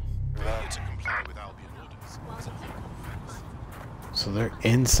 To comply with Albion orders. So they're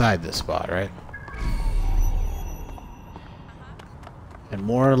inside this spot, right? And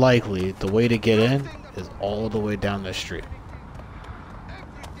more likely, the way to get in is all the way down the street.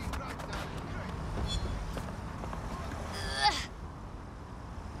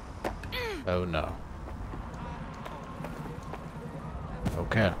 Oh no.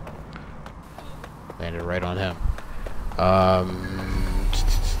 Okay. Landed right on him.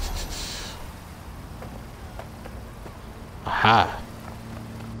 Aha.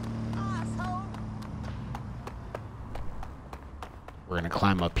 We're gonna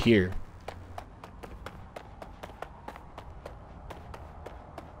climb up here.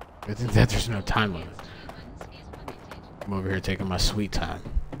 I think that there's no time limit. I'm over here taking my sweet time.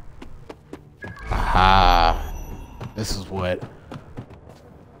 Aha. This is what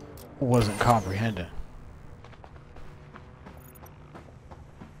wasn't comprehending.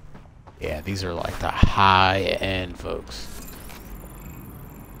 Yeah, these are like the high-end folks.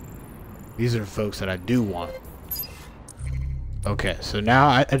 These are folks that I do want. Okay, so now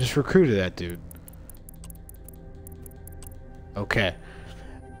I just recruited that dude. Okay.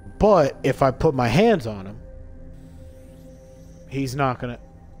 But if I put my hands on him, he's not gonna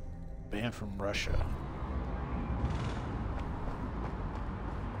ban from Russia.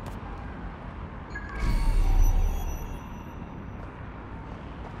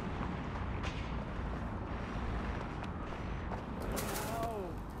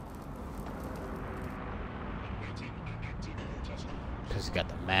 Because he's got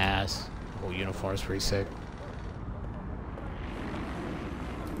the mask. Whole uniform's pretty sick.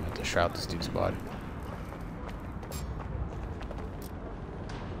 I have to shroud this dude's body.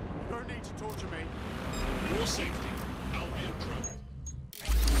 No need to torture me. Your safety, Albion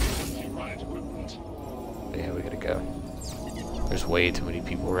drone. Riot equipment. Yeah, we gotta go. There's way too many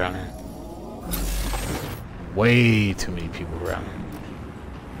people around here. Way too many people around here.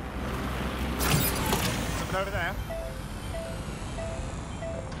 Something over there.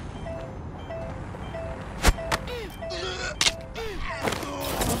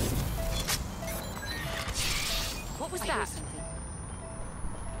 What was that?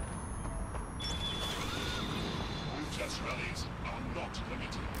 Protest rallies are not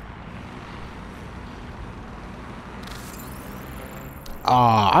limited.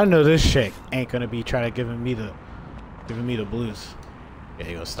 I know this chick ain't gonna be trying to giving me the blues. Yeah,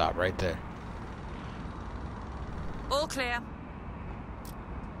 he gonna stop right there. All clear.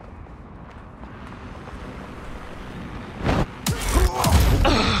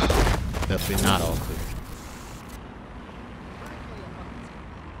 definitely not all clear.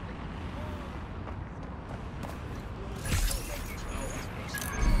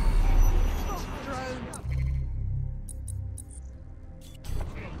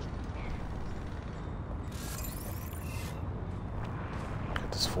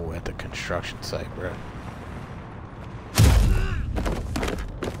 Got this fool at the construction site, bro.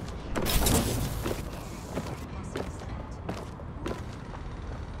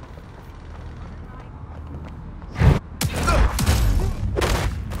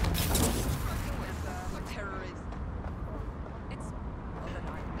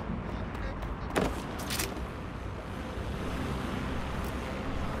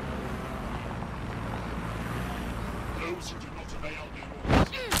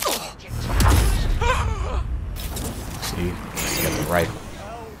 See, he's got the rifle.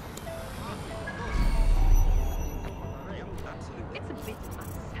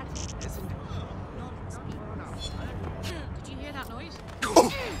 Did you hear that noise?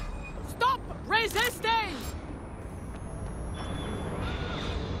 Stop resisting!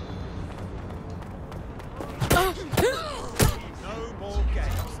 No more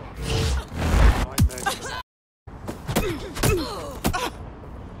games.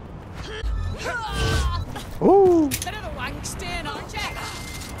 Ooh! Bit of a wank stain, aren't you?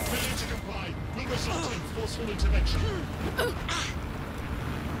 Failure to comply will result in forceful intervention.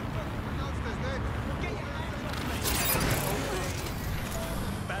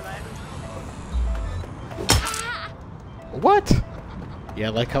 What? Yeah,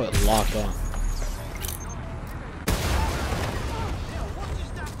 I like how it locked on.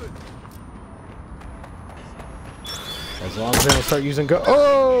 As long as they don't start using go.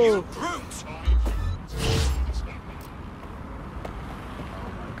 Oh!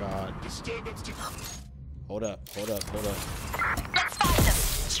 God. Hold up, hold up, hold up. Let's find them.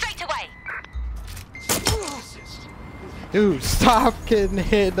 Straight away. Dude, stop getting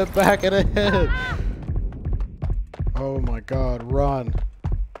hit in the back of the head. Oh my God, run.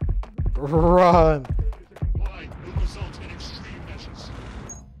 Run. Will result in extreme measures.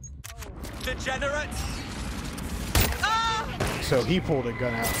 Degenerate! So he pulled a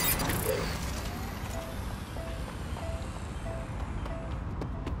gun out.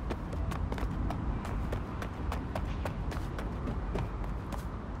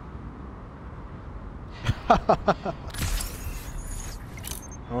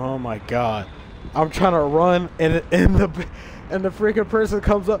 Oh my God. I'm trying to run and the freaking person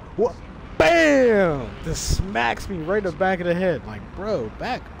comes up. What? Bam! Just smacks me right in the back of the head. Like, bro,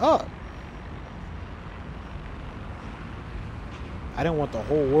 back up. I didn't want the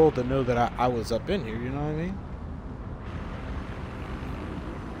whole world to know that I was up in here, you know what I mean?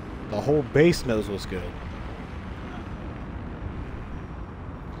 The whole base knows what's good.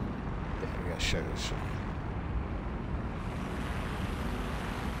 Yeah, we gotta show this shit.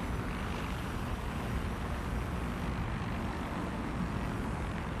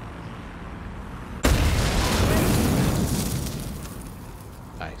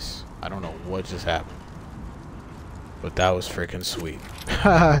 Nice. I don't know what just happened. But that was freaking sweet.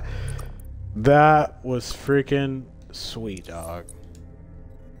 That was freaking sweet, dog.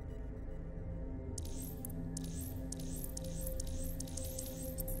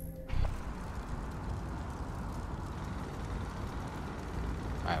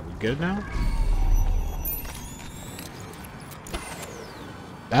 Alright, we good now?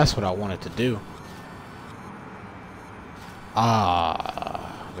 That's what I wanted to do.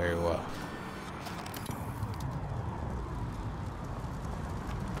 Ah, very well.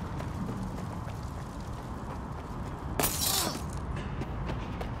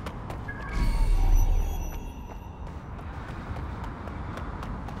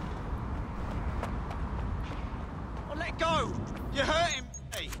 Oh, let go! You're hurting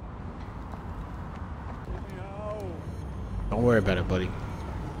me! Don't worry about it, buddy.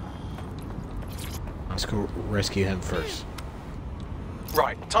 Let's go rescue him first.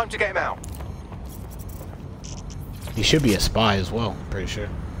 Right, time to get him out. He should be a spy as well, I'm pretty sure.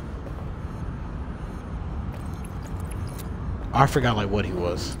 I forgot like what he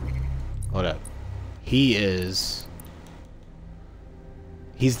was. Hold up. He's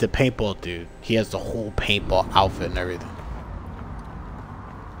the paintball dude. He has the whole paintball outfit and everything.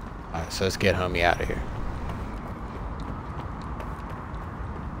 Alright, so let's get homie out of here.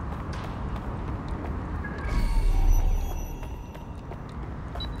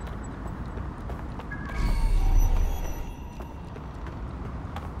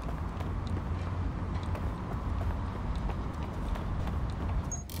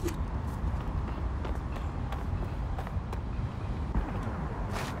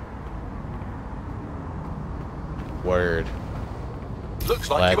 Word. Looks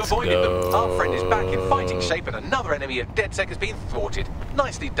like you avoided them. Our friend is back in fighting go. shape and another enemy at DedSec has been thwarted.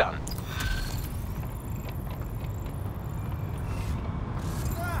 Nicely done.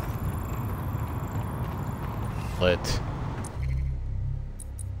 Lit.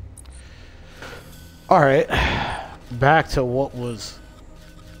 Alright. Back to what was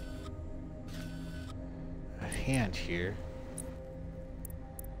at hand here.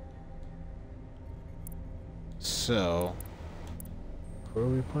 So, who are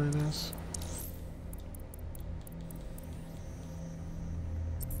we playing as?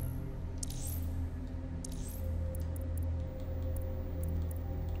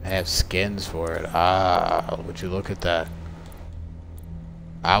 I have skins for it. Ah, would you look at that?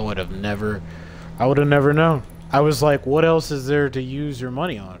 I would have never known. I was like, what else is there to use your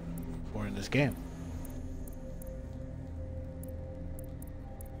money on for in this game?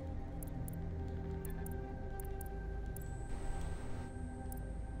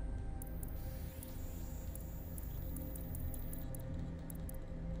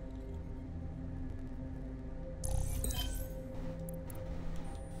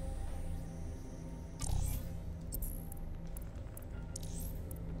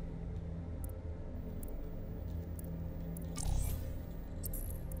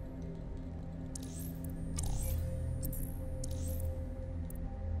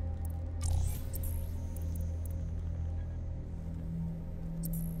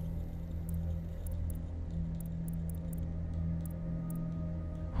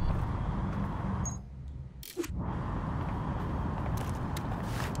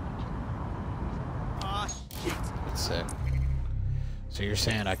 So you're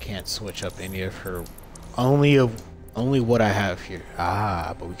saying I can't switch up any of her, only what I have here.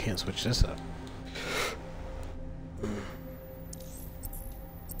 Ah, but we can't switch this up.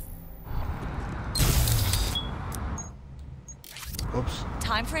 Oops.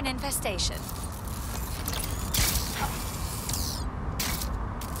 Time for an infestation.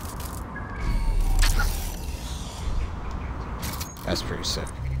 That's pretty sick.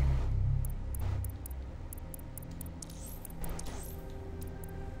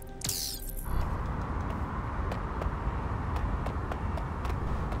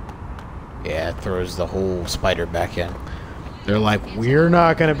 Yeah, it throws the whole spider back in. They're like, we're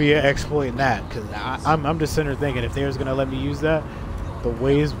not going to be exploiting that, because I'm just sitting there thinking if they was going to let me use that, the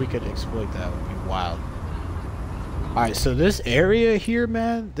ways we could exploit that would be wild. Alright, so this area here,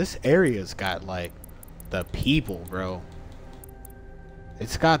 man, this area's got like the people, bro.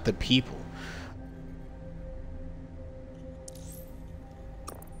 It's got the people.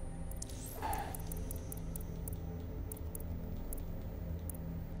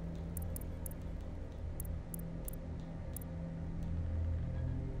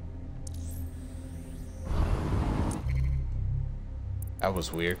 That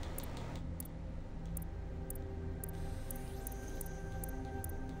was weird.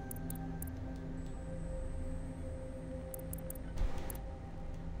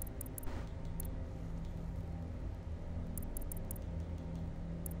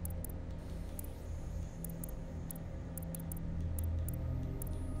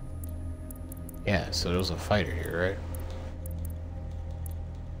 Yeah, so there was a fighter here, right?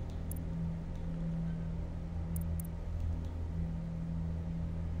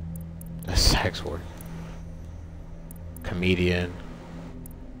 A sex work. Comedian.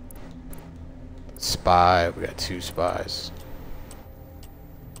 Spy. We got 2 spies.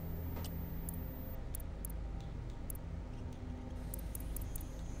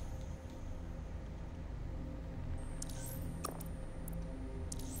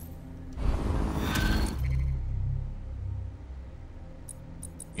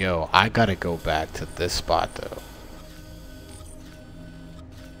 Yo, I gotta go back to this spot though.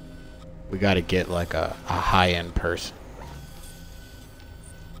 We gotta get like a high-end person.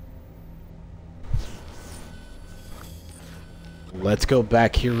 Let's go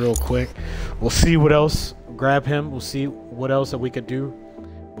back here real quick. We'll see what else. Grab him. We'll see what else that we could do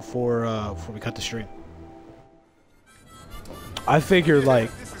before we cut the stream. I figured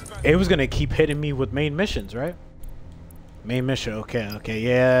like it was gonna keep hitting me with main missions, right? Main mission. Okay.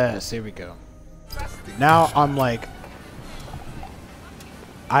 Yes, here we go. Now I'm like,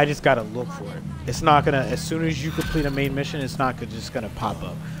 I just gotta look for it. It's not gonna, as soon as you complete a main mission, it's not just gonna pop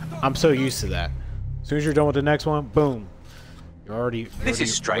up. I'm so used to that. As soon as you're done with the next one, boom. You're already This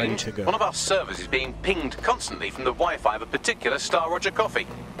is strange. ready to go. One of our servers is being pinged constantly from the Wi-Fi of a particular Star Roger coffee.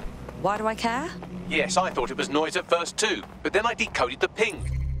 Why do I care? Yes, I thought it was noise at first too, but then I decoded the ping.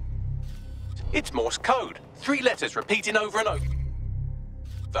 It's Morse code. 3 letters repeating over and over.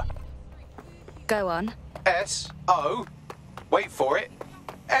 Go on. S-O, wait for it,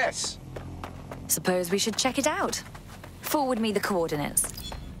 S. Suppose we should check it out. Forward me the coordinates.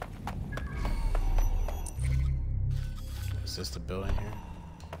 Is this the building here?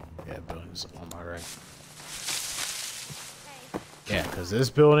 Yeah, building's on my right. Yeah, because this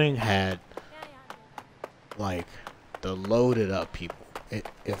building had, like, the loaded up people.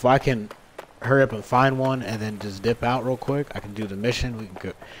 If I can hurry up and find one and then just dip out real quick, I can do the mission. We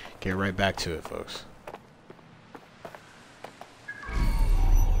can get right back to it, folks.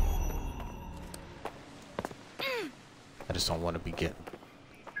 I just don't want to be getting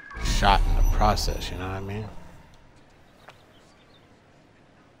shot in the process, you know what I mean?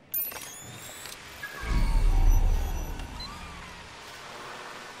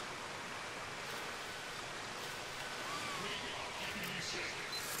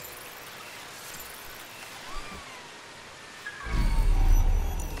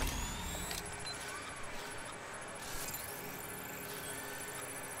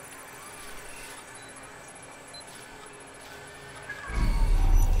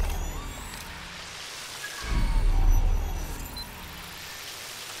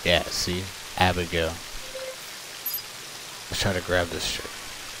 Yeah, see? Abigail. Let's try to grab this shit.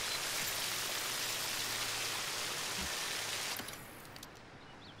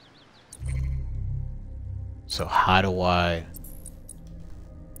 So how do I...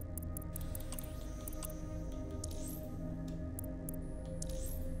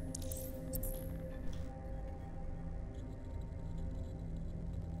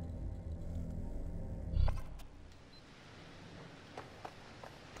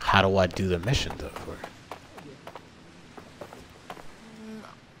 How do I do the mission though?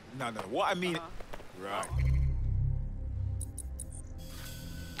 No, what I mean... Right.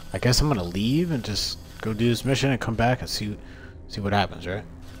 I guess I'm gonna leave and just go do this mission and come back and see what happens, right?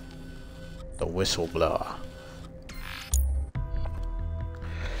 The whistleblower.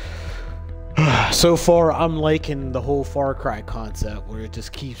 So far, I'm liking the whole Far Cry concept where it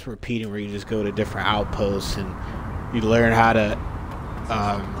just keeps repeating, where you just go to different outposts and you learn how to,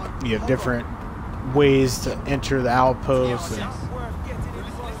 you have different ways to enter the outposts and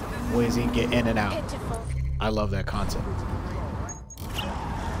ways you can get in and out. I love that concept.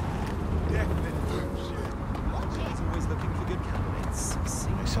 They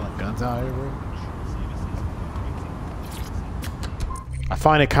selling guns out here, bro? I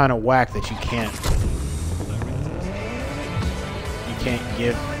find it kind of whack that you can't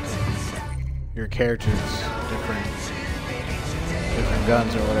give your characters different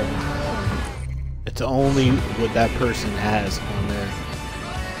guns or whatever. It's only what that person has on their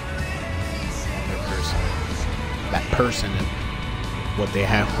person. That person and what they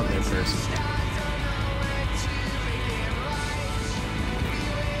have on their person.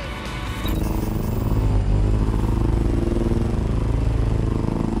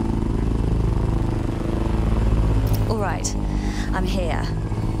 Alright, I'm here.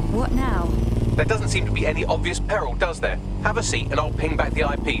 What now? There doesn't seem to be any obvious peril, does there? Have a seat and I'll ping back the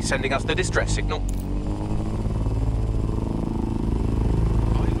IP sending us the distress signal.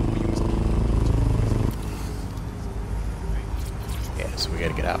 Yeah, so we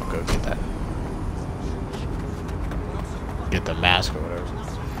gotta get out and go get that. Get the mask or whatever.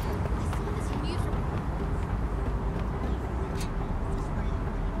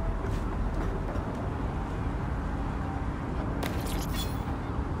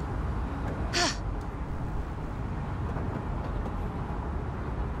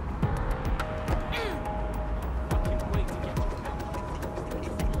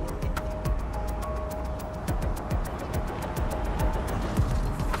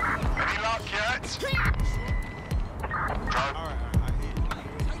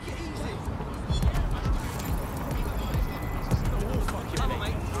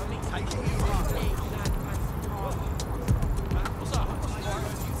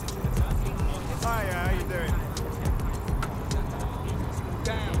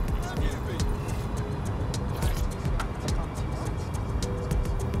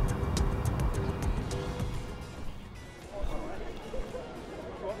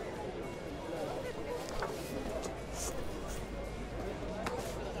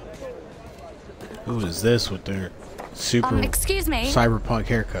 Who is this with their super excuse me? cyberpunk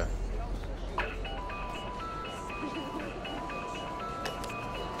haircut?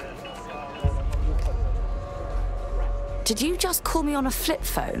 Did you just call me on a flip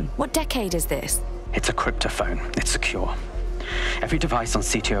phone? What decade is this? It's a cryptophone. It's secure. Every device on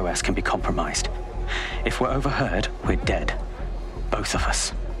CTOS can be compromised. If we're overheard, we're dead. Both of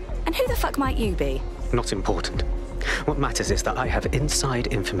us. And who the fuck might you be? Not important. What matters is that I have inside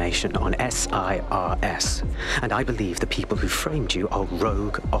information on SIRS, and I believe the people who framed you are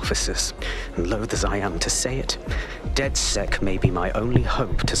rogue officers. And loath as I am to say it, DedSec may be my only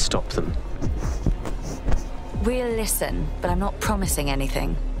hope to stop them. We'll listen, but I'm not promising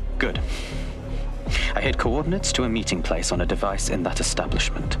anything. Good. I hid coordinates to a meeting place on a device in that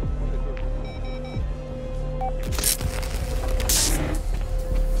establishment.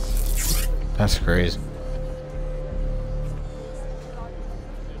 That's crazy.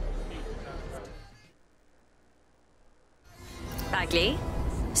 Bagley?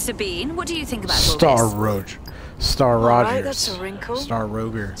 Sabine, what do you think about Star all this? Roger. Star All Rogers. right, that's a wrinkle. Star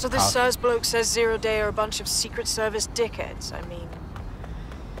Roger. So this SIRS bloke says Zero Day are a bunch of Secret Service dickheads. I mean,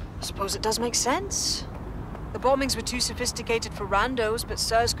 I suppose it does make sense. The bombings were too sophisticated for randos, but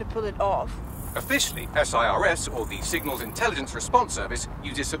SIRS could pull it off. Officially, SIRS, or the Signals Intelligence Response Service,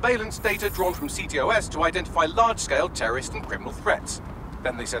 uses surveillance data drawn from CTOS to identify large-scale terrorist and criminal threats.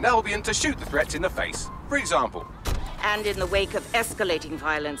 Then they send Albion to shoot the threats in the face. For example, And in the wake of escalating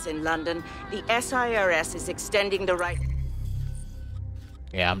violence in London, the SIRS is extending the right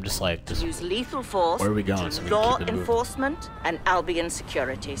Yeah, I'm just like, to use lethal force where are we going? to So we law keep it moving. enforcement and Albion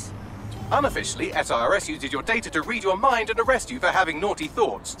securities. unofficially, SIRS uses your data to read your mind and arrest you for having naughty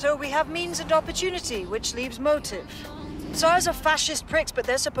thoughts. So we have means and opportunity, which leaves motive. SIRS are fascist pricks, but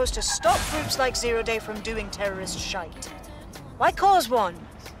they're supposed to stop groups like Zero Day from doing terrorist shite. Why cause one?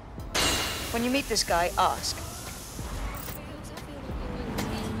 When you meet this guy, ask.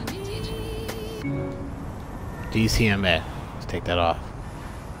 DCMA. Let's take that off.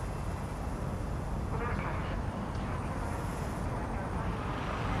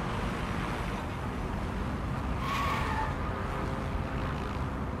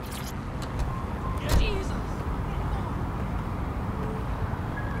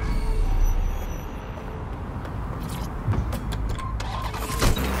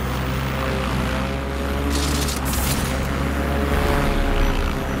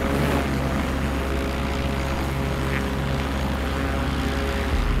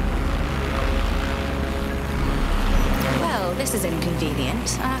 Well, this is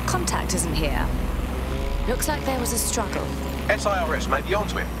inconvenient. Our contact isn't here. Looks like there was a struggle. SIRS may be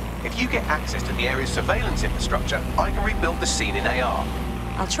onto it. If you get access to the area's surveillance infrastructure, I can rebuild the scene in AR.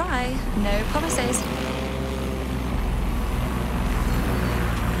 I'll try. No promises.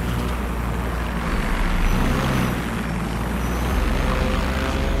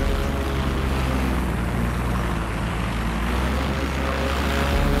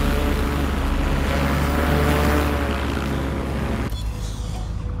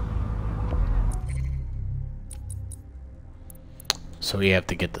 So we have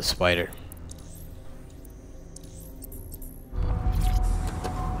to get the spider.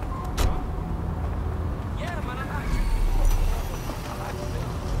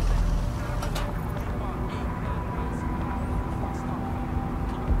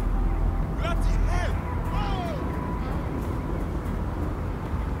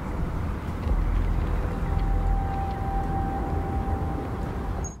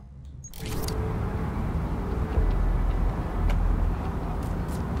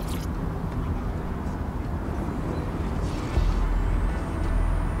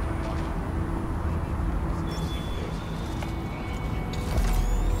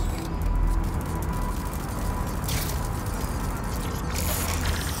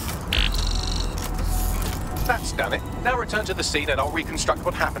 That's done it. Now return to the scene and I'll reconstruct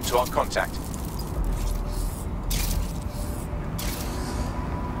what happened to our contact.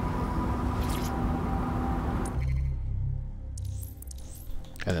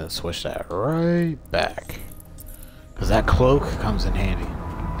 And then switch that right back. Because that cloak comes in handy.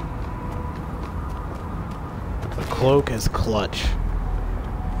 The cloak is clutch.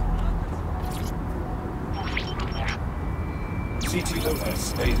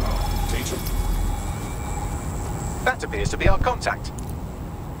 CTOS AR. Data. That appears to be our contact.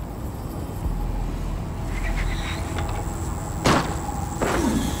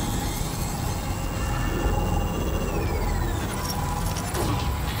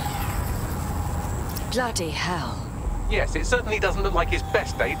 Bloody hell. Yes, it certainly doesn't look like his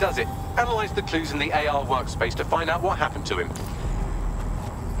best day, does it? Analyze the clues in the AR workspace to find out what happened to him.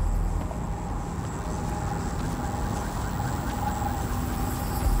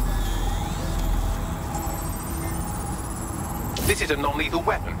 This is a non-lethal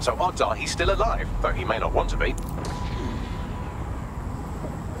weapon, so odds are he's still alive, though he may not want to be.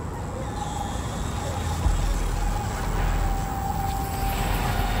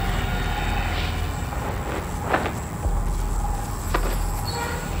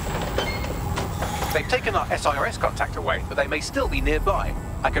 They've taken our SIRS contact away, but they may still be nearby.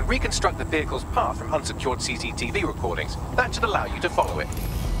 I can reconstruct the vehicle's path from unsecured CCTV recordings. That should allow you to follow it.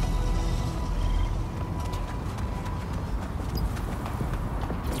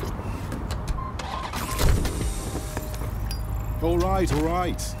 All right, all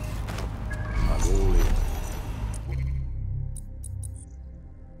right. I'm all in.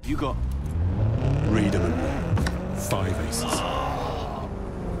 You got read 'em and 5 aces.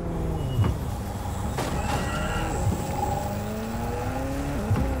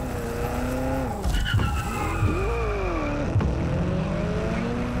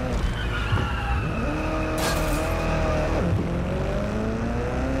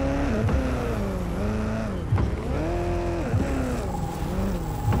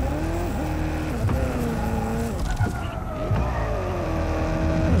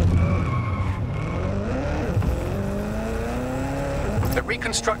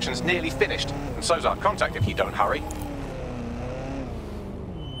 Reconstruction's nearly finished, and so's our contact if you don't hurry.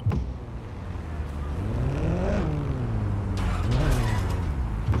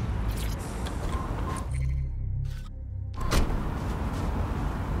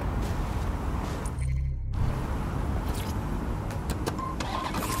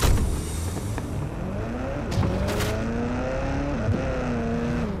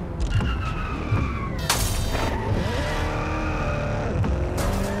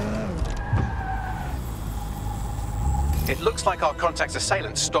 It looks like our contact's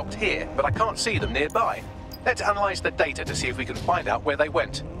assailants stopped here, but I can't see them nearby. Let's analyze the data to see if we can find out where they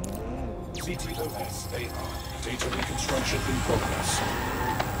went. CTOS-AR. Data reconstruction in progress.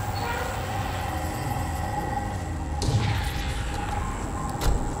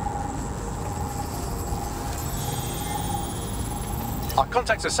 Our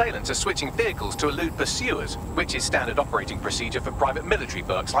contact's assailants are switching vehicles to elude pursuers, which is standard operating procedure for private military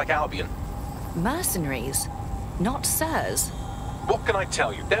burgs like Albion. Mercenaries? Not sirs. What can I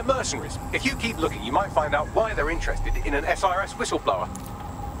tell you? They're mercenaries. If you keep looking, you might find out why they're interested in an SIRS whistleblower.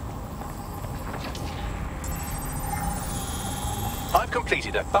 I've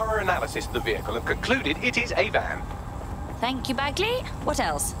completed a thorough analysis of the vehicle and concluded it is a van. Thank you, Bagley. What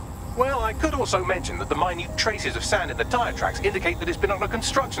else? Well, I could also mention that the minute traces of sand in the tire tracks indicate that it's been on a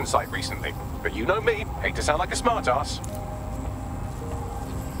construction site recently. But you know me, hate to sound like a smartass.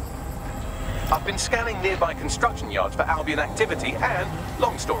 I've been scanning nearby construction yards for Albion activity and,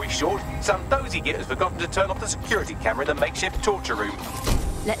 long story short, some dozy git has forgotten to turn off the security camera in the makeshift torture room.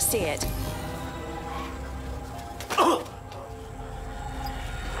 Let's see it.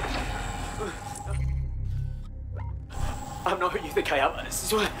 I'm not who you think I am.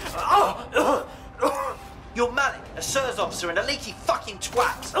 You're Malik, a SIRS officer and a leaky fucking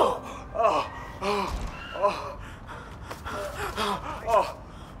twat.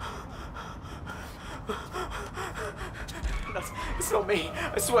 It's not me.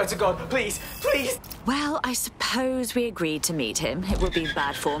 I swear to God. Please, please. Well, I suppose we agreed to meet him. It would be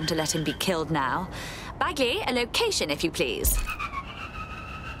bad form to let him be killed now. Bagley, a location, if you please.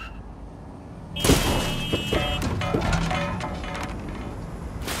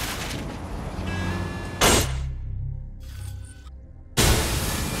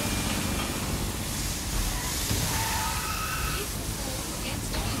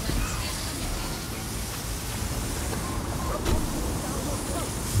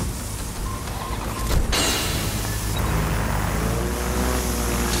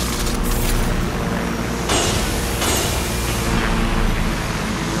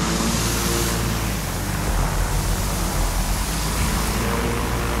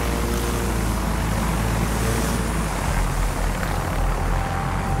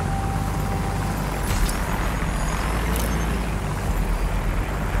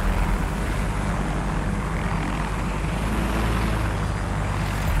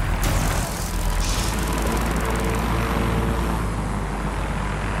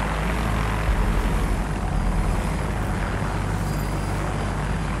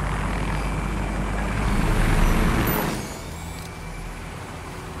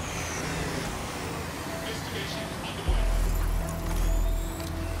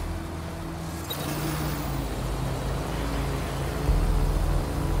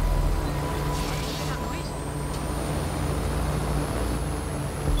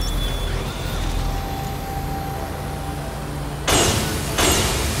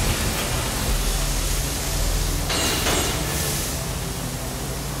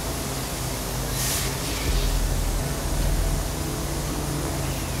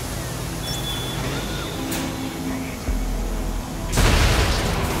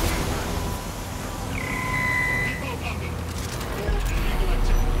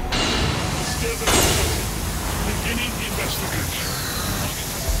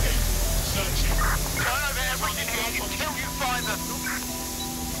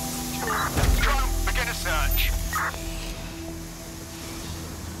 Drone, begin a search.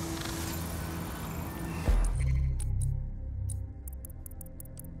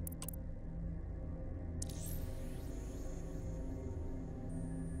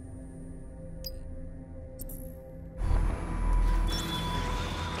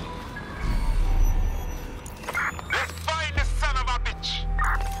 Let's find the son of a bitch.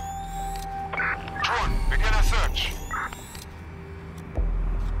 Drone, begin a search.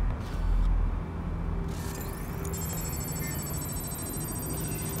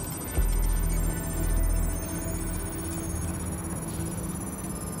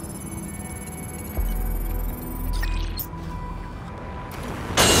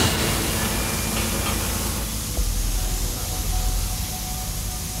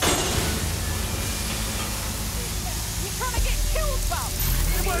 You're trying to get killed, Bob!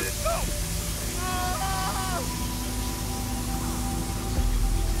 It won't stop!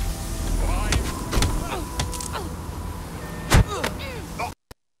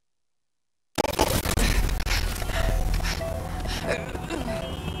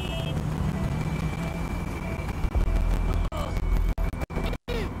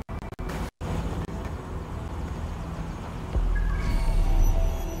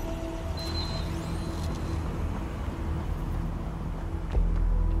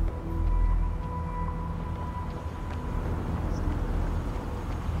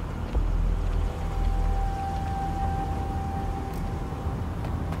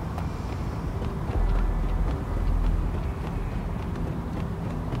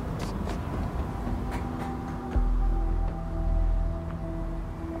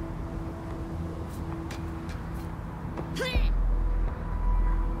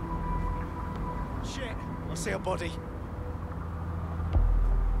 Shit, I see a body.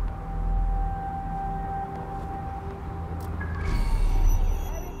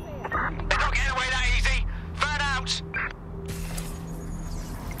 They're not getting away that easy. Burn out.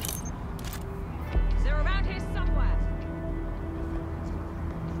 They're around here somewhere.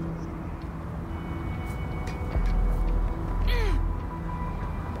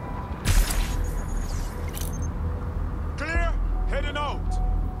 Clear? Heading out.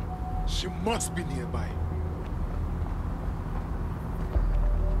 She must be nearby.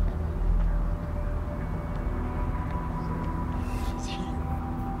 She's here.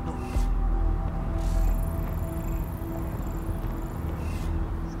 North.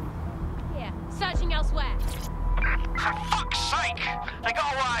 Here, searching elsewhere. For fuck's sake! They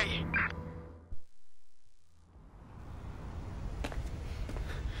got away!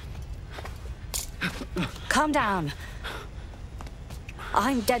 Calm down.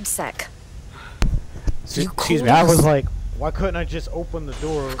 I'm DedSec. Excuse me, I was like, why couldn't I just open the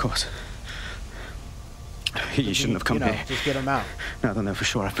door? Of course. You shouldn't have come here. Just get them out. Now they'll know for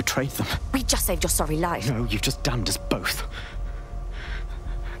sure I've betrayed them. We just saved your sorry life. No, you've just damned us both.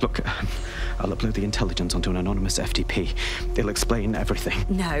 Look, I'll upload the intelligence onto an anonymous FTP. It'll explain everything.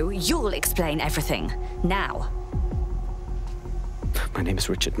 No, you'll explain everything. Now. My name is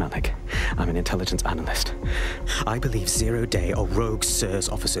Richard Malik. I'm an intelligence analyst. I believe Zero Day are rogue SIRS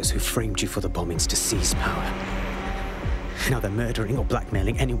officers who framed you for the bombings to seize power. Now they're murdering or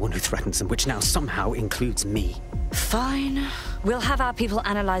blackmailing anyone who threatens them, which now somehow includes me. Fine. We'll have our people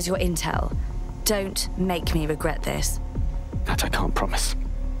analyze your intel. Don't make me regret this. That I can't promise.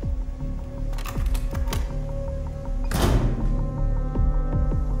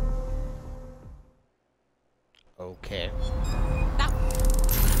 Okay.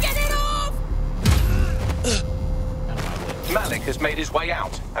 Get it off! Malik has made his way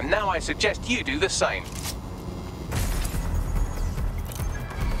out, and now I suggest you do the same.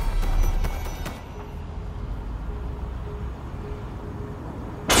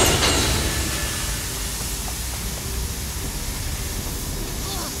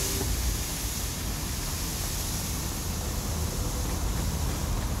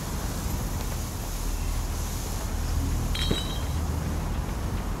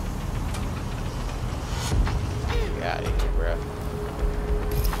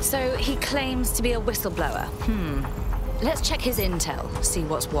 So he claims to be a whistleblower. Let's check his intel, see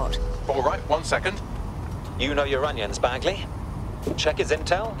what's what. All right, 1 second. You know your onions, Bagley. Check his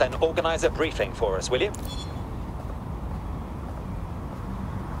intel, then organize a briefing for us, will you?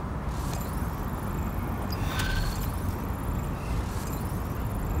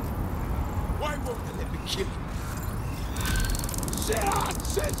 Why won't they let me kill him? Shit!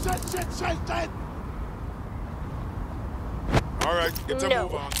 All right, get to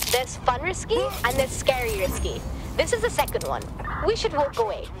move on. There's fun risky and there's scary risky. This is the second one. We should walk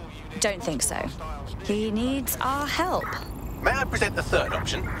away. Don't think so. He needs our help. May I present the third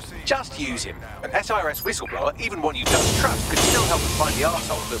option? Just use him. An SIRS whistleblower, even one you don't trust, could still help us find the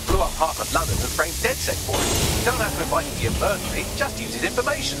arsehole that blew up half of London and framed DedSec for it. You don't have to invite him to your birthday, just use his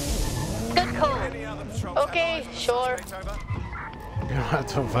information. Good call. Okay, sure. You don't have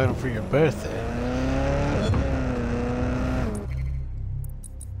to invite him for your birthday.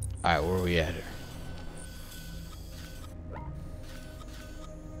 Alright, where are we at here?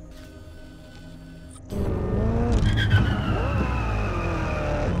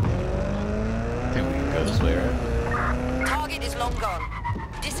 I think we can go this way, right? Target is long gone.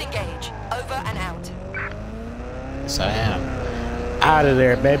 Disengage. Over and out. Yes, I am. Out of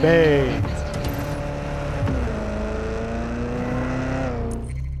there, baby.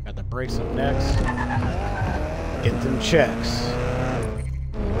 Got the brakes up next. Get them checks.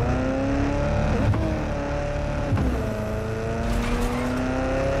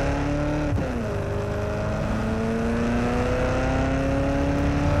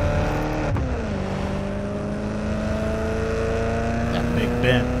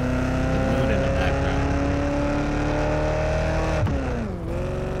 Ben, the moon in the background.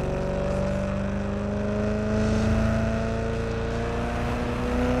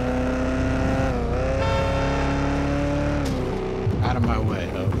 Out of my way,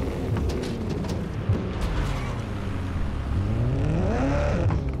 though.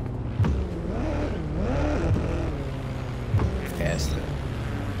 Yeah, it's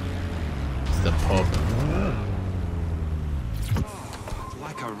the pub.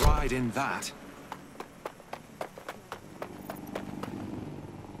 Like a ride in that.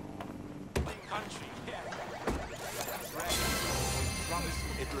 Country, yeah. Promise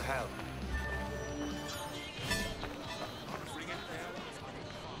it'll help.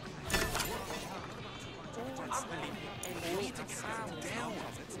 We need to calm down.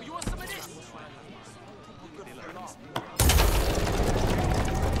 You want some of this?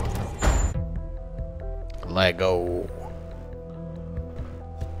 Let go.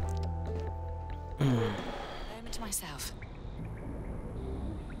 Moment to myself.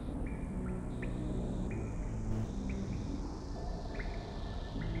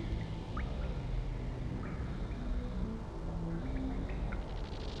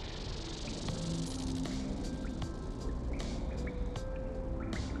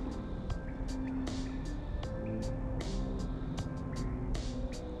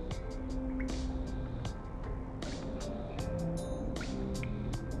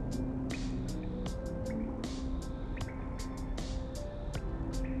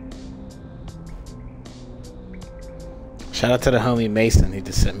 Shout out to the homie Mason. He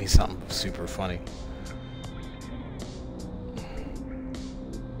just sent me something super funny.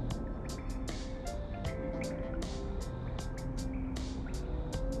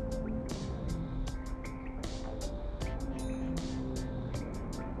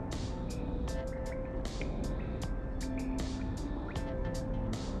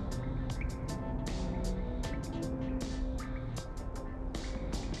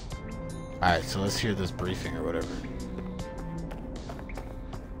 Alright, so let's hear this briefing or whatever.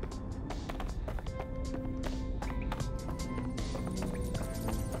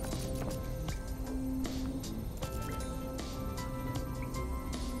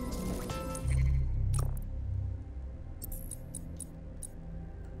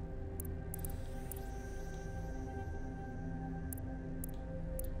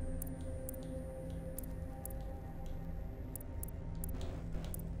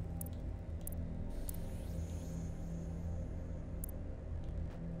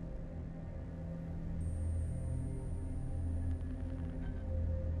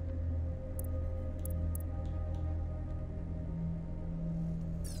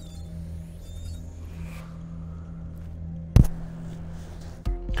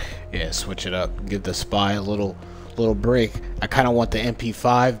 Yeah, switch it up. Give the spy a little break. I kind of want the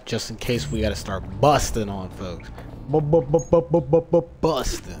MP5 just in case we got to start busting on folks.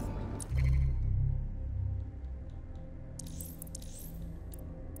 Busting.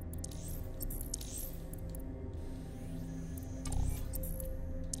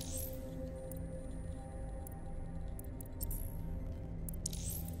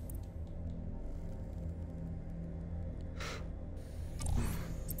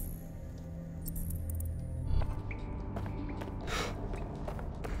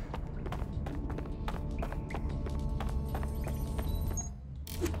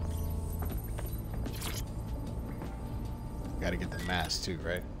 Gotta get the mask too,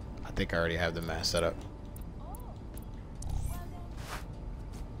 right? I think I already have the mask set up.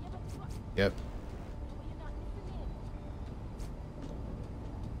 Yep.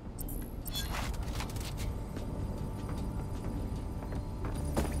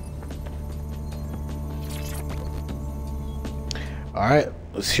 Alright,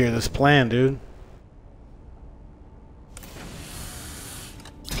 let's hear this plan, dude.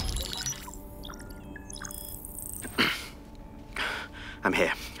 I'm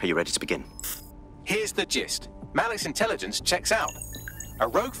here. Are you ready to begin? Here's the gist. Malik's intelligence checks out. A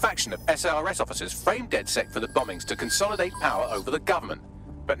rogue faction of SRS officers framed DedSec for the bombings to consolidate power over the government.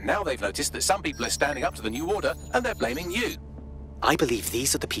 But now they've noticed that some people are standing up to the new order and they're blaming you. I believe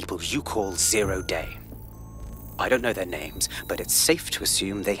these are the people you call Zero Day. I don't know their names, but it's safe to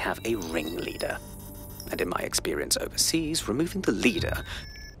assume they have a ringleader. And in my experience overseas, removing the leader...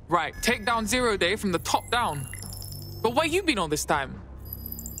 Right, take down Zero Day from the top down. But where you been all this time?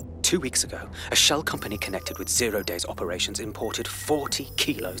 2 weeks ago, a shell company connected with Zero Day's operations imported 40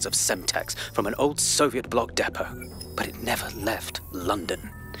 kilos of Semtex from an old Soviet bloc depot. But it never left London.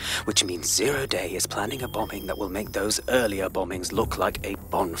 Which means Zero Day is planning a bombing that will make those earlier bombings look like a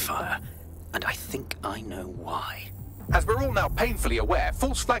bonfire. And I think I know why. As we're all now painfully aware,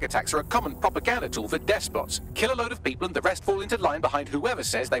 false flag attacks are a common propaganda tool for despots. Kill a load of people and the rest fall into line behind whoever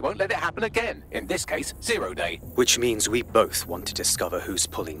says they won't let it happen again. In this case, Zero Day. Which means we both want to discover who's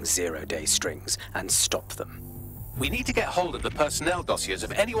pulling Zero Day strings and stop them. We need to get hold of the personnel dossiers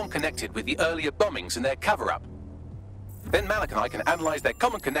of anyone connected with the earlier bombings and their cover-up. Then Malik and I can analyze their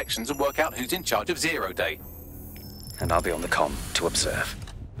common connections and work out who's in charge of Zero Day. And I'll be on the comm to observe.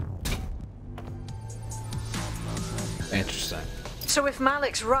 Interesting. So if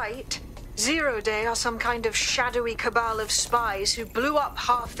Malik's right, Zero Day are some kind of shadowy cabal of spies who blew up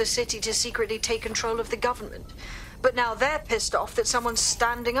half the city to secretly take control of the government. But now they're pissed off that someone's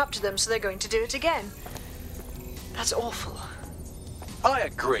standing up to them, so they're going to do it again. That's awful. I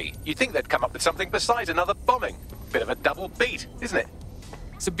agree. You'd think they'd come up with something besides another bombing. Bit of a double beat, isn't it?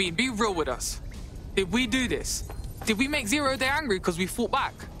 Sabine, be real with us. Did we do this? Did we make Zero Day angry because we fought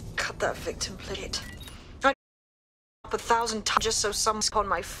back? Cut that victim plate. I'd up 1,000 times just so someone's on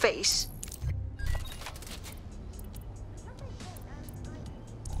my face.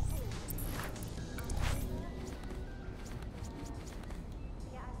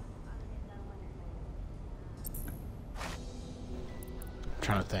 I'm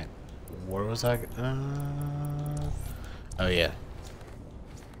trying to think. Where was I? Oh yeah.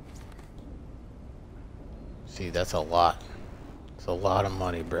 See, that's a lot. It's a lot of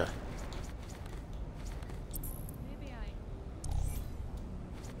money, bruh.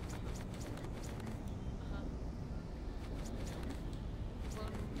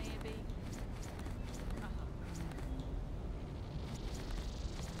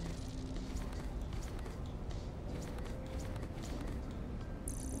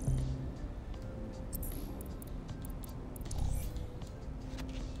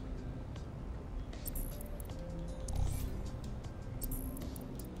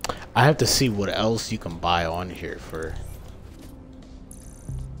 I have to see what else you can buy on here for.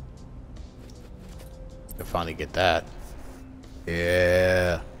 I can finally get that.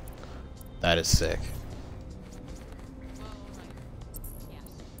 Yeah, that is sick.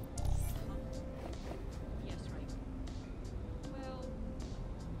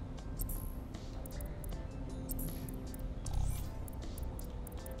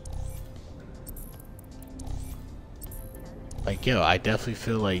 Like, yo, I definitely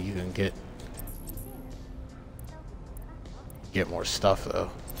feel like you can get more stuff though.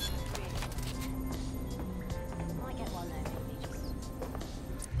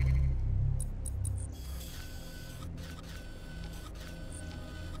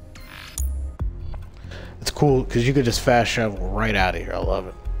 It's cool because you could just fast travel right out of here. I love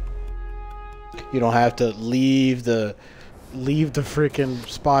it. You don't have to leave the freaking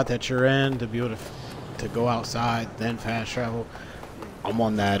spot that you're in to be able to go outside, then fast travel. I'm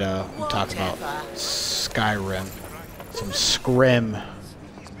on that, we talked about Skyrim. Some scrim.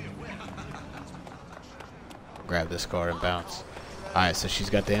 Grab this card and bounce. Alright, so she's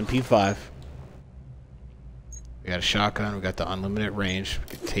got the MP5. We got a shotgun, we got the unlimited range.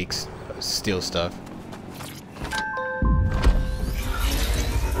 We can take, steal stuff.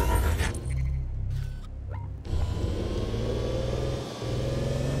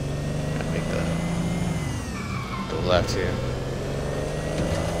 Left here.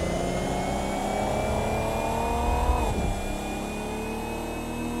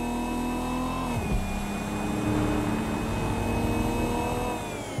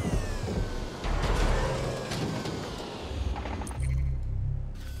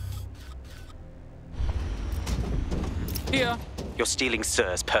 Here. You're stealing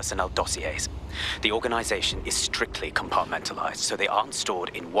SIR's personnel dossiers. The organization is strictly compartmentalized, so they aren't stored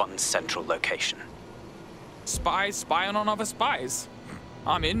in one central location. Spies spying on other spies.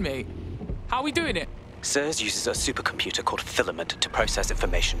 I'm in, mate. How are we doing it? SIRS uses a supercomputer called Filament to process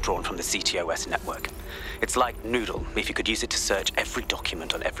information drawn from the CTOS network. It's like Noodle if you could use it to search every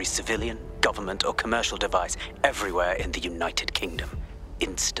document on every civilian, government, or commercial device everywhere in the United Kingdom.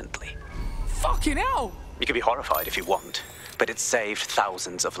 Instantly. Fucking hell! You can be horrified if you want, but it's saved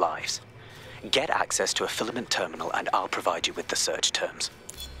thousands of lives. Get access to a Filament terminal and I'll provide you with the search terms.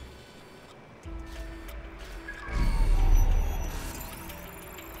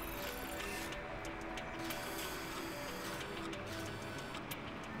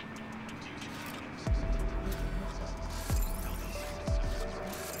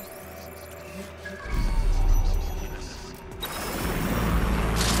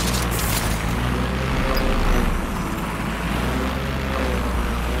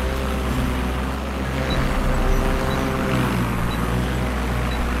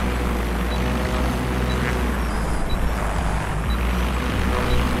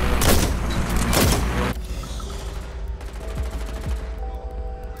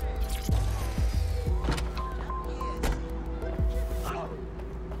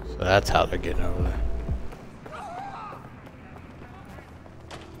 That's how they're getting over there.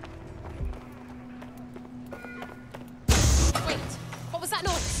 Wait, what was that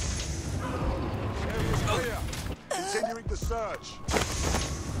noise? Area's clear. Continuing the search.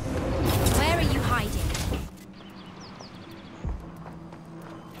 Where are you hiding?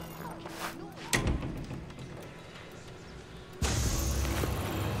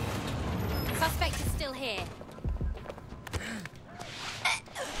 Suspect is still here.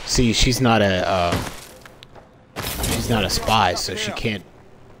 See, she's not a spy, so she can't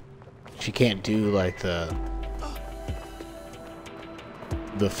do like the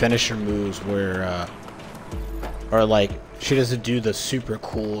finisher moves where or like she doesn't do the super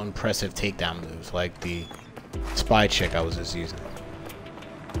cool impressive takedown moves like the spy chick I was just using.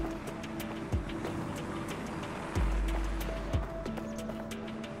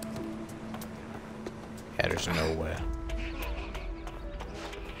 Yeah, there's no way.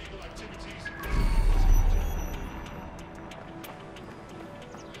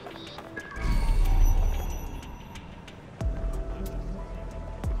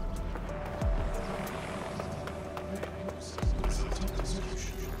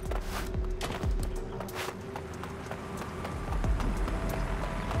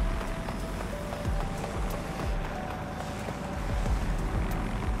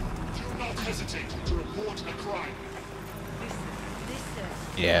 Hesitate to report a crime. Listen.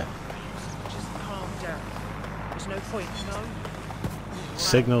 Yeah. Just calm down. There's no point, no?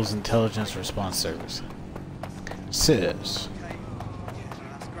 Signals Intelligence Response Service. SIS.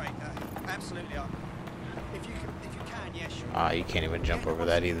 Ah, you can't even jump over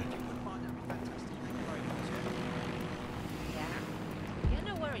that either. Yeah,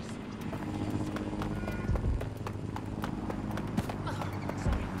 no worries.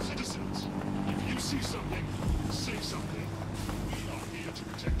 Citizens, if you see something, say something. We are here to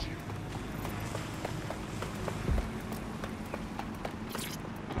protect you.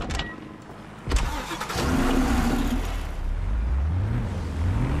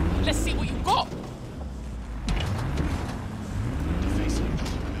 Let's see what you got.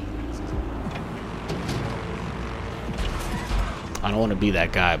 I don't want to be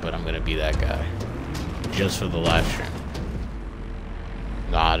that guy, but I'm gonna be that guy. Just for the live stream.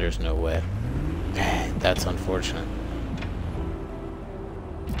 Nah, there's no way. That's unfortunate.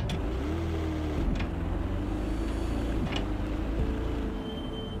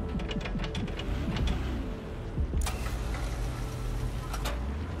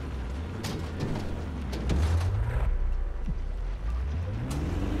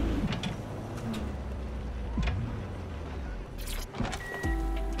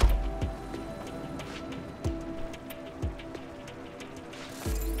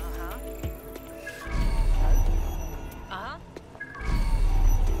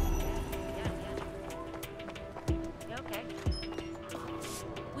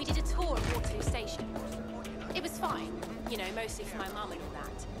 We did a tour of Waterloo Station. It was fine, you know, mostly for my mum and all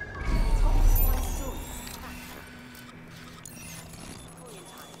that. They told us one story. Victorian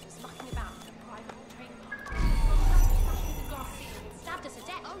times was mucking about in a private train park. Smashed through the glass ceiling and stabbed us to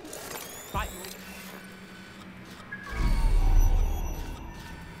death. Right.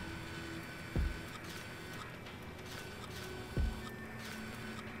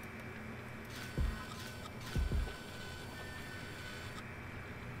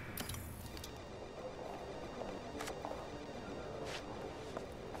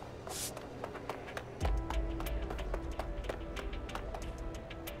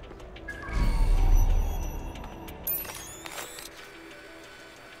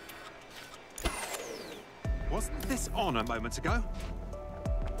 Wasn't this on a moment ago?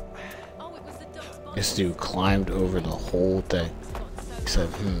 This dude climbed over the whole thing. He said,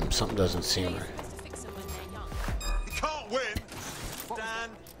 something doesn't seem right. You can't win!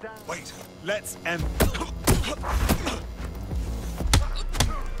 Dan, wait, let's end.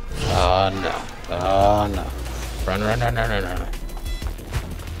 Oh no. Oh no. Run, run, run, run, run, run.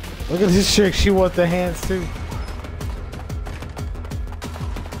 Look at this chick, she wants the hands too.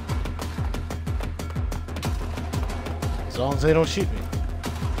 As long as they don't shoot me.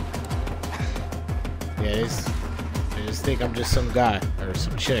 Yeah, they just think I'm just some guy or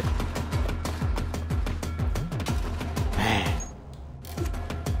some chick. Man.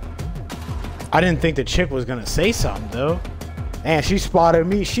 I didn't think the chick was gonna say something though. Man, she spotted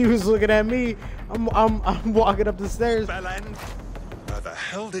me. She was looking at me. I'm walking up the stairs. Bellend, where the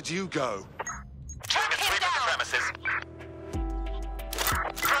hell did you go? Track him down.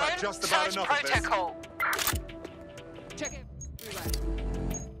 Drone, Just about search enough protocol. Check it.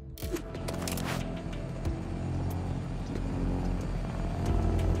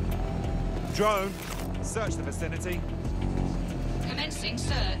 Drone, search the vicinity. Commencing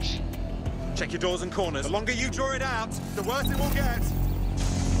search. Check your doors and corners. The longer you draw it out, the worse it will get.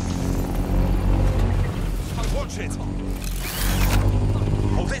 Watch it.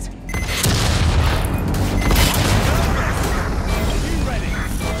 Hold it. Are you ready?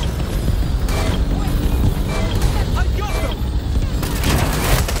 I got them.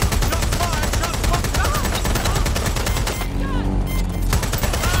 Just fire, just fire.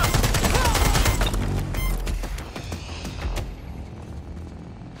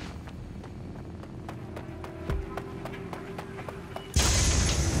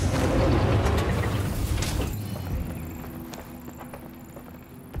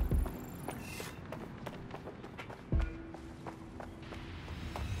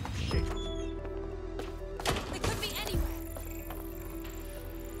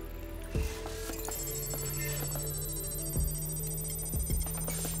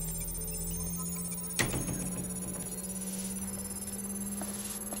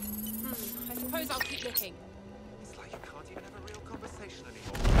 I'll keep looking. It's like you can't even have a real conversation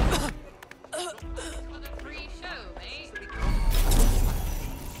anymore. On a free show, mate.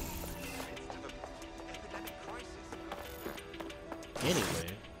 Anyway.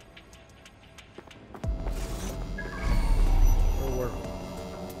 Where were we?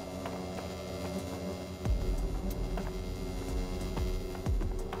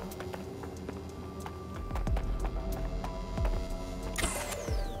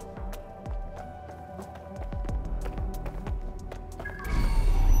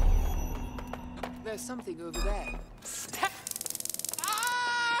 There's something over there.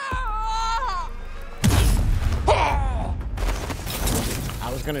 I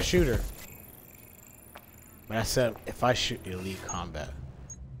was gonna shoot her, but I said if I shoot elite combat,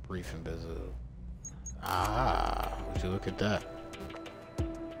 brief and visible. Ah, would you look at that?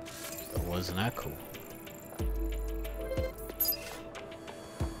 That wasn't that cool.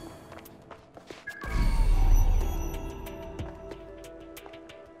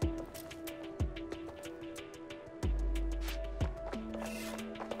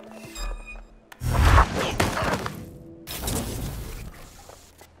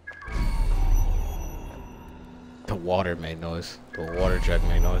 The water made noise. The water jug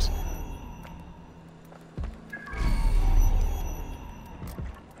made noise.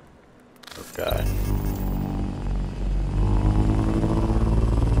 Oh God.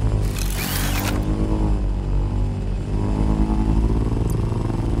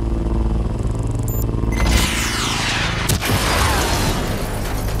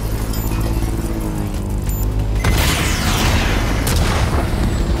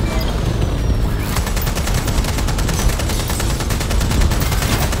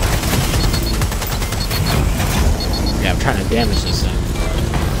 Trying to damage this thing.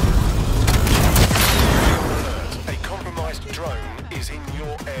 A compromised drone is in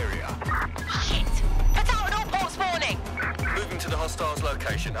your area. Shit! Put out an all-ports warning! Moving to the hostiles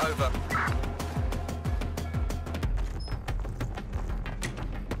location. Over.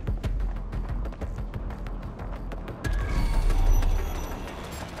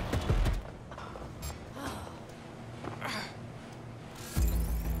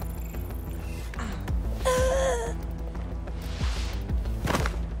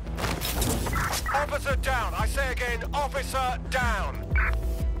 Officer down! I say again, officer down!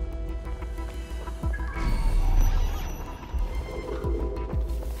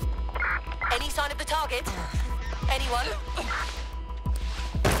 Any sign of the target? Anyone?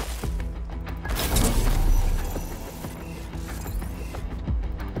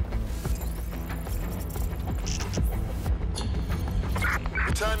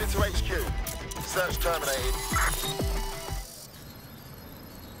 Returning to HQ. Search terminated.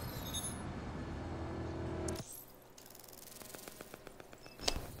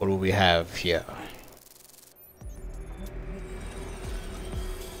 What do we have here?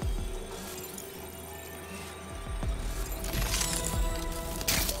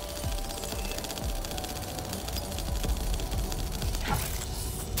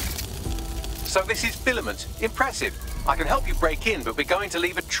 So this is filament. Impressive. I can help you break in, but we're going to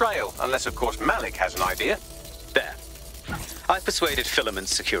leave a trail, unless of course Malik has an idea. There. I've persuaded Filament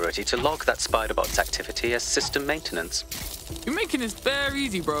Security to log that Spiderbot's activity as system maintenance. You're making this very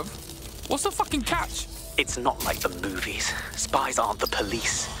easy, bruv. What's the fucking catch? It's not like the movies. Spies aren't the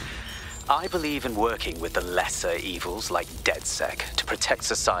police. I believe in working with the lesser evils like DedSec to protect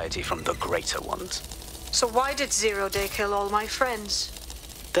society from the greater ones. So why did Zero Day kill all my friends?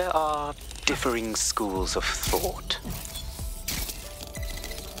 There are differing schools of thought.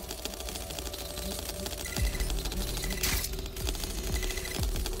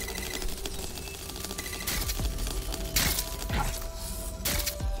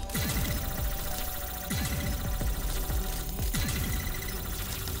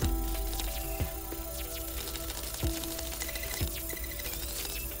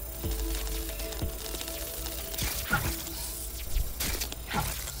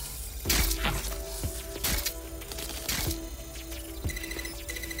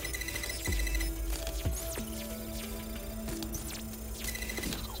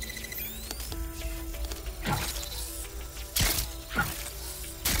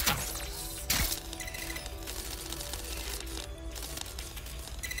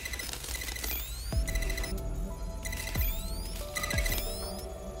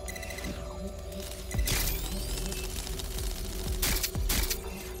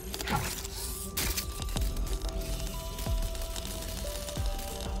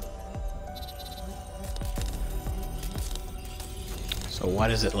 So why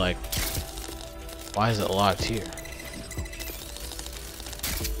is it locked here?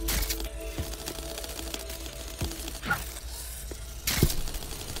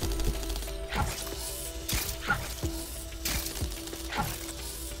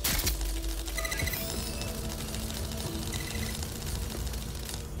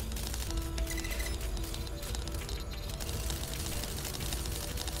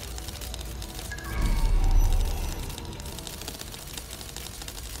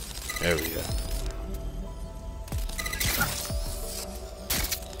 There we go.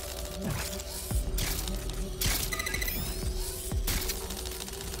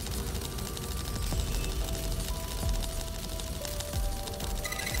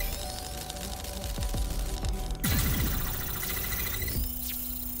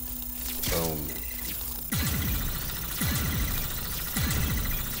 Boom.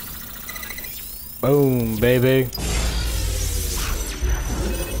 Boom, baby.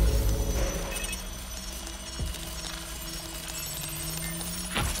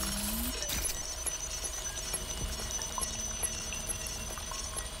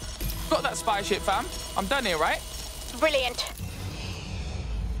 Got that spy shit, fam. I'm done here, right? Brilliant.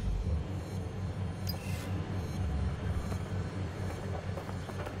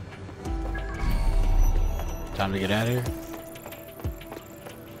 Time to get out of here.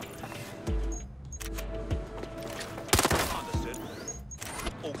 Understood.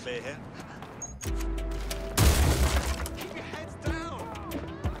 All clear here. Keep your heads down.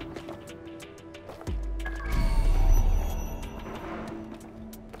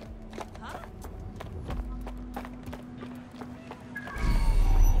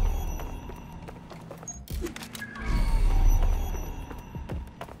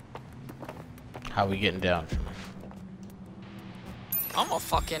 How we getting down from here? I'm a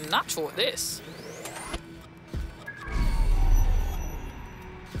fucking natural at this.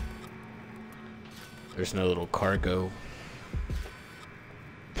 There's no little cargo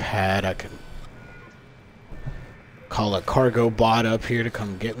pad I can call a cargo bot up here to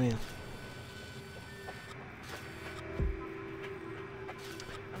come get me.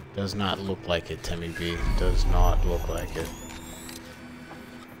 Does not look like it, Timmy B. Does not look like it.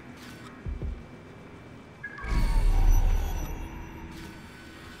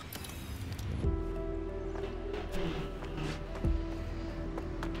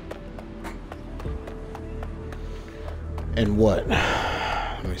 And what?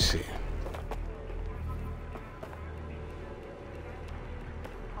 Let me see.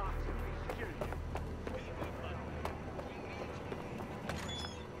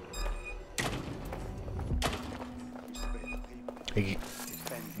 He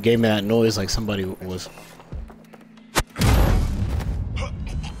gave me that noise like somebody was.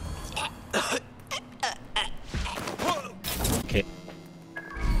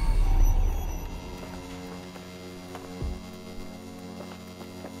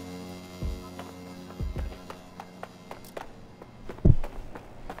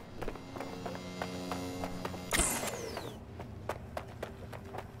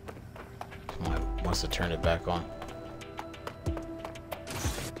 must have turned it back on.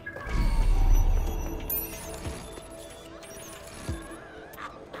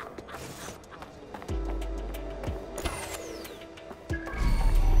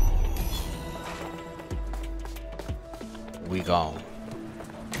 We gone.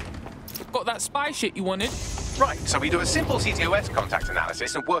 Got that spy shit you wanted? Right, so we do a simple CTOS contact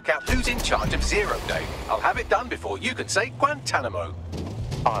analysis and work out who's in charge of Zero Day. I'll have it done before you can say Guantanamo.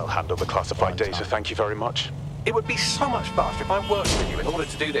 I'll handle the classified data, thank you very much. It would be so much faster if I worked with you in order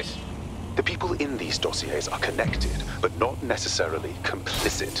to do this. The people in these dossiers are connected, but not necessarily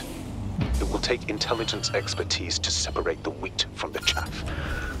complicit. It will take intelligence expertise to separate the wheat from the chaff.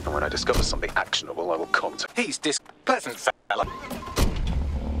 And when I discover something actionable, I will contact... He's this pleasant fella.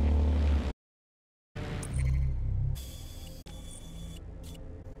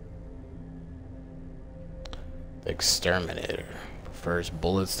 The exterminator prefers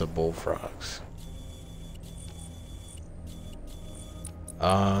bullets to bullfrogs.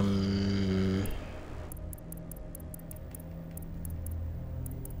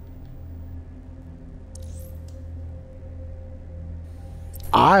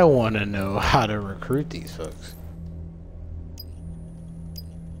 I want to know how to recruit these folks.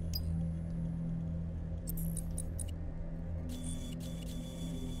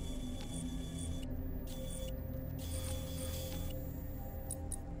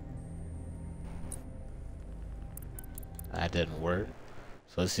 That didn't work.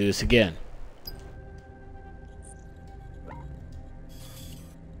 So let's do this again.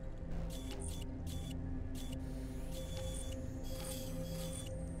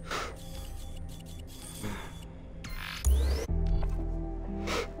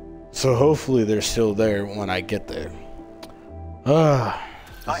 So hopefully they're still there when I get there. I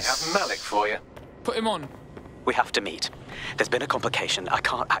have Malik for you. Put him on. We have to meet. There's been a complication. I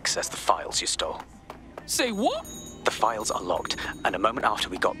can't access the files you stole. Say what? The files are locked, and a moment after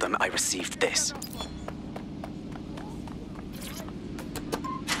we got them, I received this.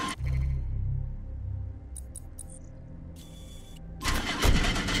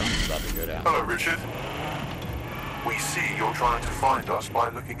 Something's about to go down. Hello, Richard. We see you're trying to find us by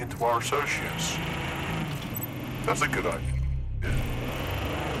looking into our associates. That's a good idea.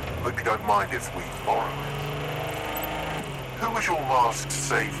 Hope you don't mind if we borrow it. Who was your masked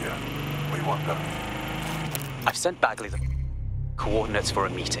savior, we wonder? I've sent Bagley the coordinates for a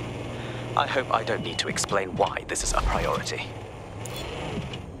meeting. I hope I don't need to explain why this is a priority.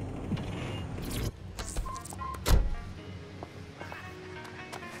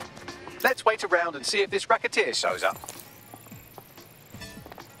 Let's wait around and see if this racketeer shows up.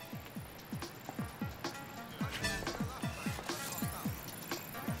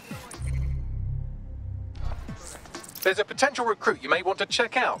 There's a potential recruit you may want to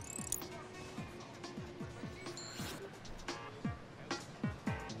check out.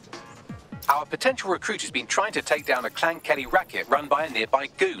 Our potential recruit has been trying to take down a Clan Kelly racket run by a nearby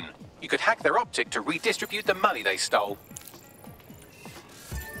goon. You could hack their optic to redistribute the money they stole.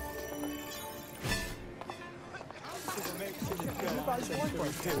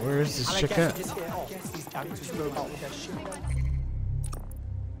 Where is this chick at?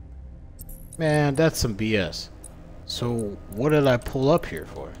 Man, that's some BS. So, what did I pull up here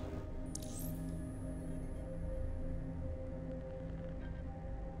for?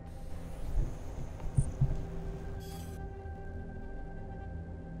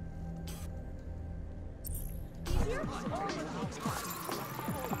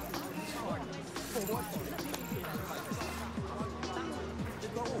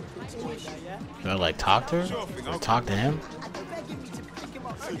 Do I like talk to her? Or talk to him?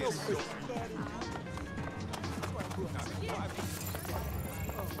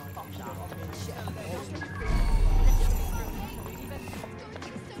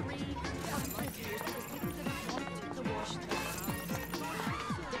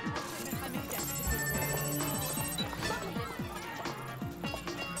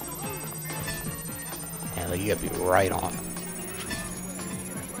 Yeah, like, you gotta be right on.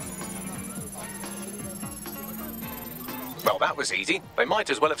 Well, that was easy. They might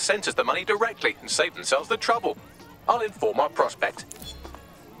as well have sent us the money directly and saved themselves the trouble. I'll inform our prospect.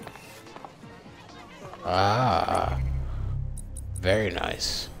 Ah, very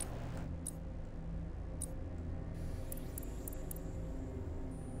nice.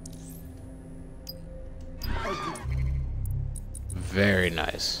 Very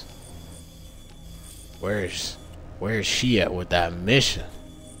nice. Where's she at with that mission?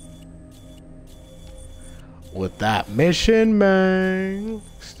 With that mission, man.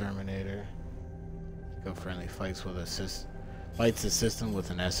 Exterminator. Go friendly fights the system with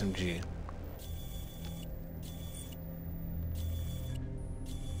an SMG.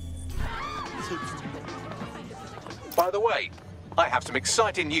 By the way, I have some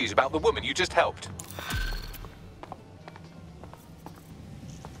exciting news about the woman you just helped.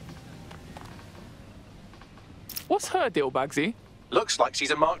 What's her deal, Bagsy? Looks like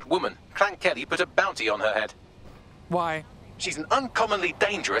she's a marked woman. Clan Kelly put a bounty on her head. Why? She's an uncommonly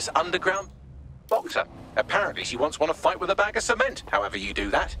dangerous underground boxer. Apparently she once won a fight with a bag of cement, however you do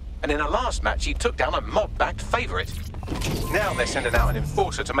that. And in a last match she took down a mob-backed favourite. Now they're sending out an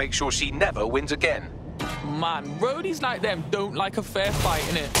enforcer to make sure she never wins again. Man, roadies like them don't like a fair fight,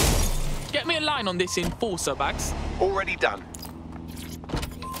 innit? Get me a line on this enforcer, Bags. Already done.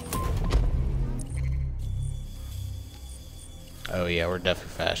 Oh yeah, we're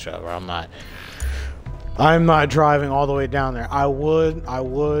definitely fast travel. I'm not driving all the way down there. I would,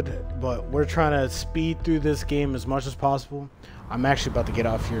 but we're trying to speed through this game as much as possible. I'm actually about to get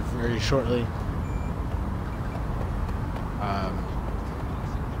off here very shortly.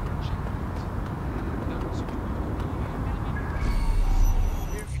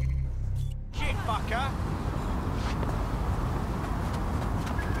 Shit, fucker.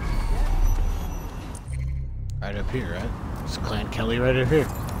 Right up here, right? It's Clan Kelly right up here.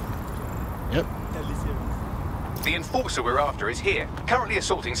 Yep. The enforcer we're after is here, currently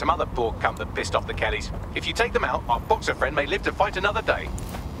assaulting some other poor cunt that pissed off the Kellys. If you take them out, our boxer friend may live to fight another day.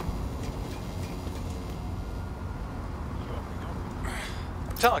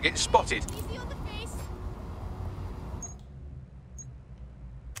 Target spotted.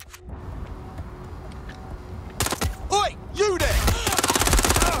 Oi, you there!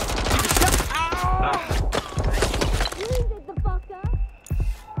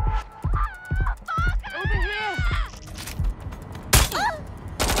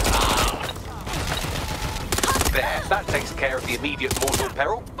 There, that takes care of the immediate mortal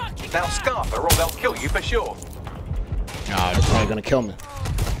peril. Now scarf her or they'll kill you for sure. Nah, they're probably gonna kill me.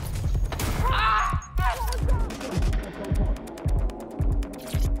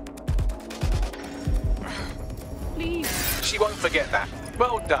 Please. She won't forget that.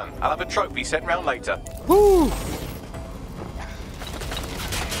 Well done. I'll have a trophy sent round later. Woo!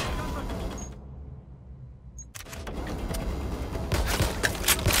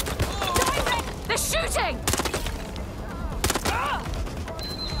 They're shooting!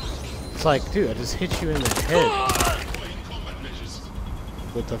 It's like, dude, I just hit you in the head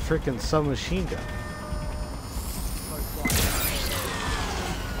with a freaking submachine gun.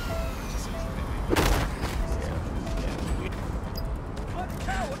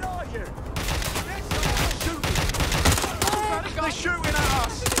 They're shooting at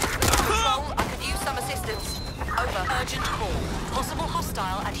us! Control, I could use some assistance. Over. Urgent call. Possible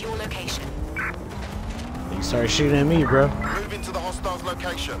hostile at your location. You started shooting at me, bro. Move into the hostile's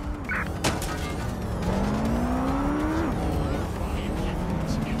location.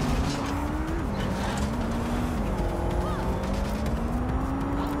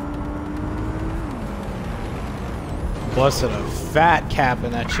 Busted a fat cap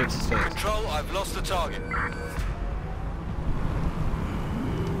in that chick's face. Control, I've lost the target.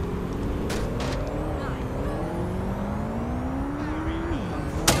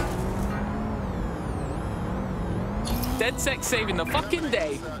 DedSec saving the fucking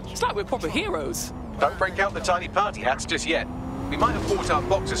day. It's like we're proper heroes. Don't break out the tiny party hats just yet. We might have bought our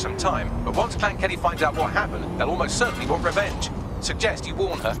boxers some time, but once Clan Kelly finds out what happened, they'll almost certainly want revenge. Suggest you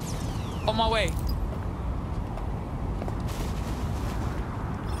warn her. On my way.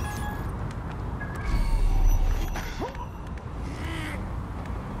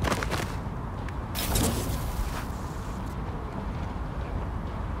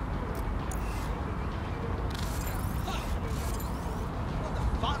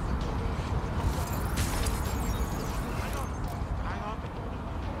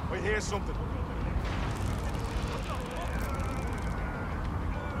 We hear something.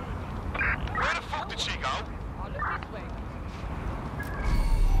 Where the fuck did she go?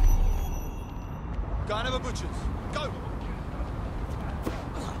 Go and have a butcher's. Go!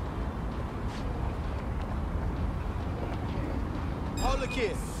 Oh, look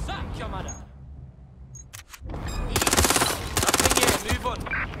here. Sack your mother. Nothing here. Move on.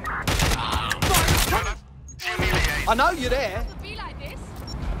 I know you're there.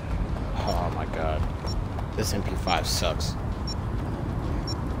 Oh my god. This MP5 sucks.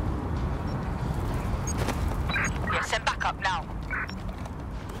 Yeah, send backup now.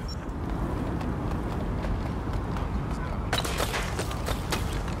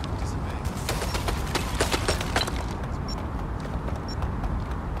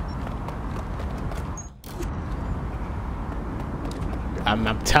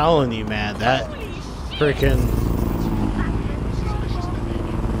 I'm telling you, man, that freaking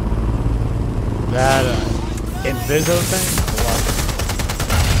Vizzo thing?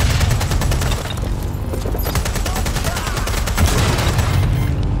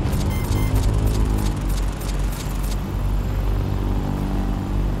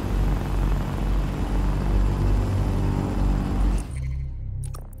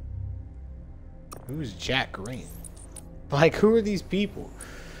 Who's Jack Green? Like, who are these people?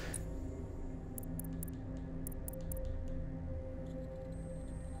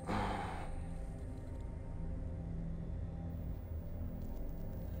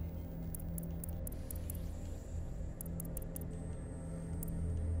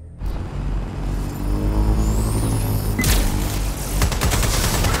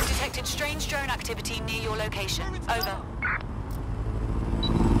 Detected strange drone activity near your location. Over.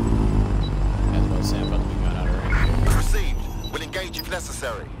 Received. We'll engage if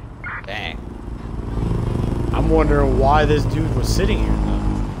necessary. Dang. I'm wondering why this dude was sitting here though.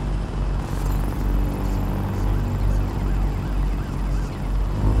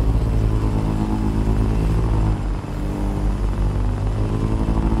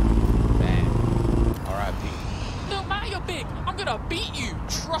 Man. R.I.P. No matter you're big, I'm gonna beat you.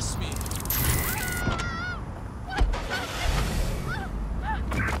 Trust me.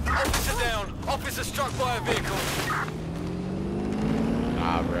 Officer down. Officer struck by a vehicle.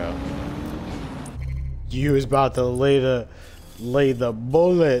 Nah, bro. You was about to lay the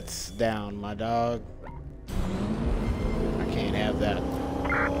bullets down, my dog. I can't have that.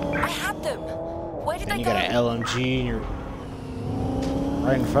 I had them. Where did And they you go? got an LMG and you're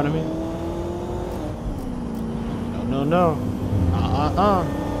right in front of me? No.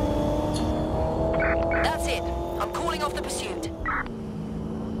 That's it. I'm calling off the pursuit.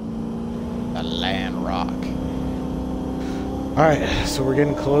 A land rock. Alright, so we're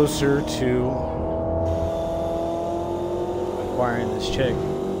getting closer to acquiring this chick.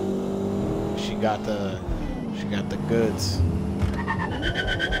 She got the goods.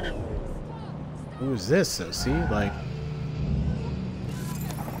 Who is this? So see, like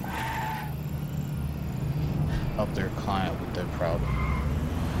help their client with their problem.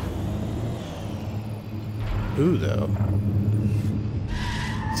 Who though?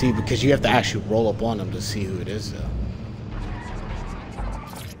 See, because you have to actually roll up on them to see who it is, though.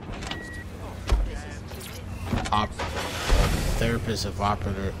 Therapist of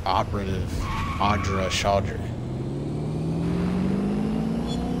operative Audra Chaudry.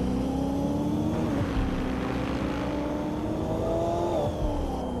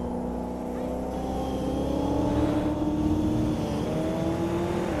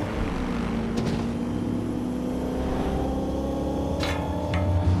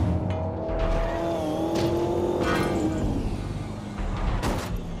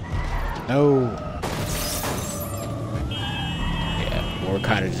 No. Yeah, we're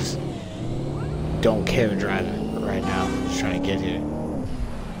kind of just don't care driving right now. Just trying to get here.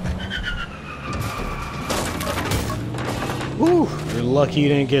 Woo! You're lucky you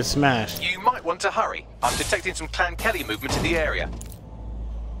didn't get smashed. You might want to hurry. I'm detecting some Clan Kelly movement in the area.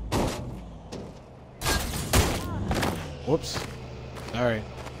 Whoops. Sorry.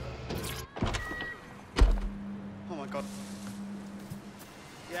 Oh my god.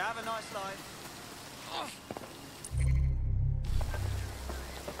 Yeah, have a nice life.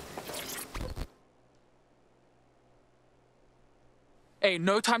 Hey,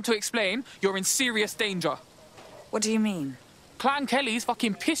 no time to explain. You're in serious danger. What do you mean? Clan Kelly's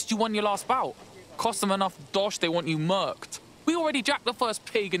fucking pissed you won your last bout. Cost them enough dosh, they want you murked. We already jacked the first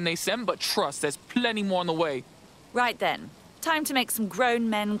pagan they sent, but trust, there's plenty more on the way. Right then. Time to make some grown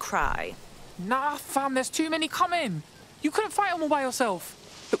men cry. Nah, fam, there's too many coming. You couldn't fight them all by yourself.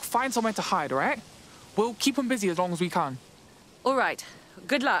 Look, find somewhere to hide, all right? We'll keep them busy as long as we can. All right.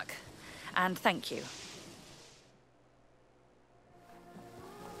 Good luck. And thank you.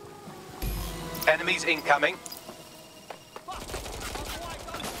 Enemies incoming.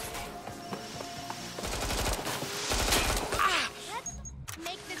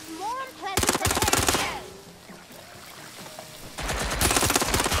 Make this more unpleasant than it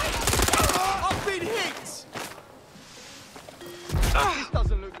I've been hit! This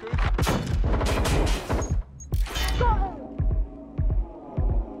doesn't look good.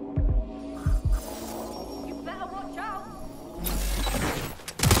 You better watch out.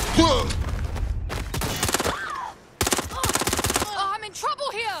 I'm in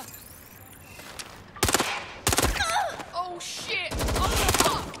trouble here! Oh shit!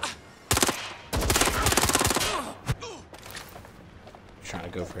 Trying to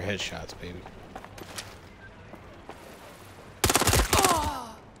go for headshots, baby.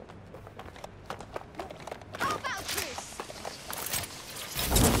 How about this?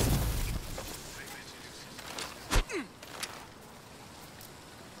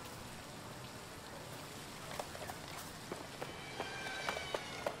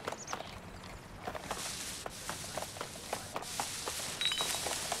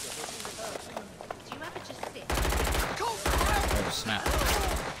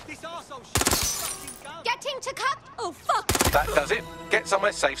 to cut? Oh, fuck! That does it. Get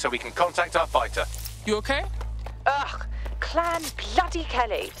somewhere safe so we can contact our fighter. You okay? Ugh, Clan bloody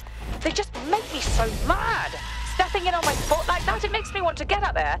Kelly. They just make me so mad. Stepping in on my spot like that, it makes me want to get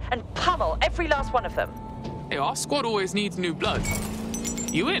up there and pummel every last one of them. Hey, our squad always needs new blood.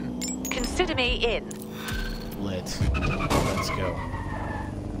 You in? Consider me in. Let's go.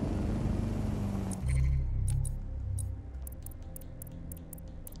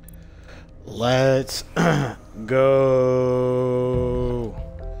 Let's go.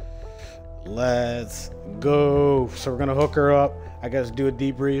 Let's go. So we're gonna hook her up. I guess do a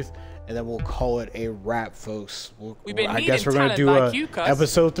debrief, and then we'll call it a wrap, folks. I guess we're gonna do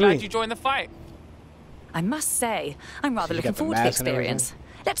episode 3. Glad you joined the fight. I must say, I'm rather looking forward to the experience.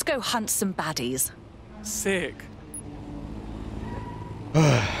 Let's go hunt some baddies. Sick.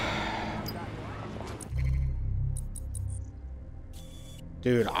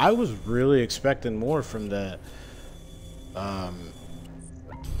 Dude, I was really expecting more from that.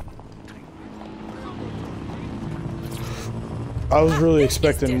 I was really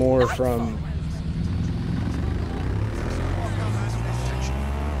expecting more from.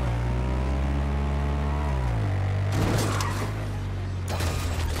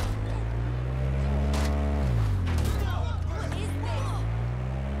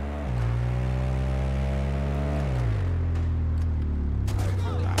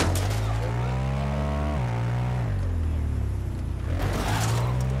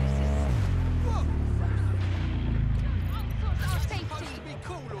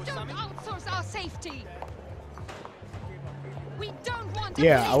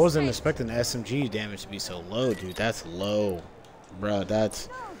 Yeah, I wasn't expecting the SMG damage to be so low, dude. That's low, bro. That's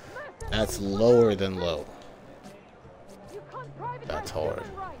lower than low. That's hard.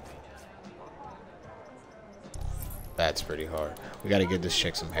 That's pretty hard. We gotta give this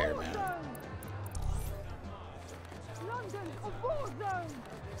chick some hair, man.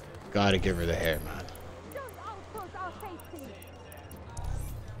 Gotta give her the hair, man.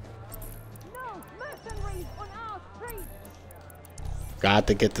 Got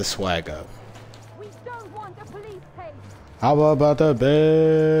to get the swag up. How about the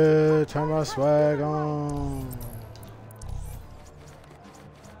bed? Turn my swag on.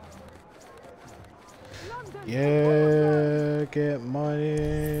 Yeah, get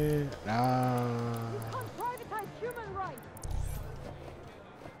money. Nah.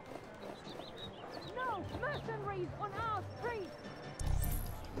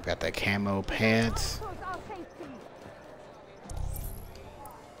 Got the camo pants.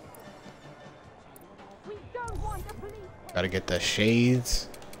 Gotta get the shades.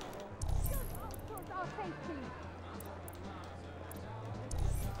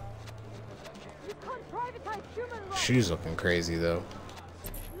 Shoes looking crazy though.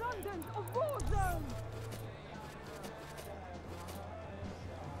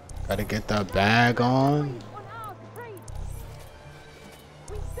 Gotta get that bag on.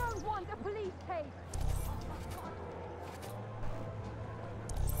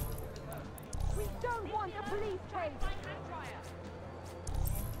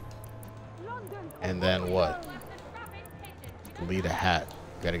 And then what? Lead a hat.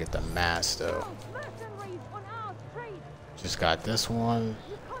 Gotta get the mask though. Just got this one.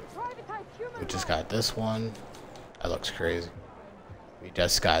 We just got this one. That looks crazy. We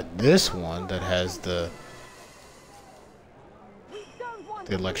just got this one that has the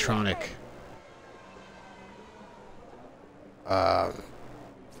electronic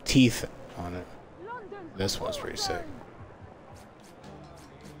teeth on it. This one's pretty sick.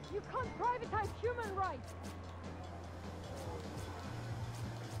 Human rights.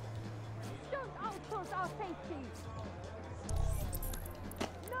 Don't outsource our safety.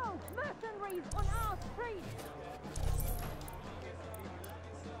 No mercenaries on our streets.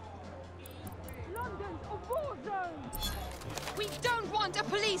 London's a war zone. We don't want a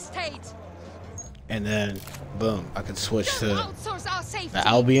police state. And then, boom, I can switch to the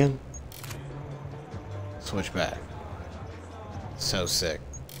Albion. Switch back. So sick.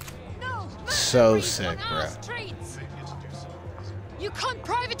 So sick, bro. You can't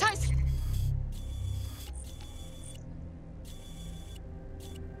privatize.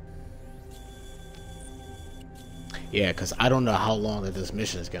 Yeah, because I don't know how long that this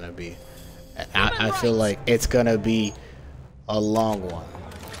mission is going to be. I feel like it's going to be a long one.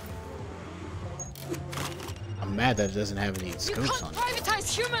 I'm mad that it doesn't have any scopes on it.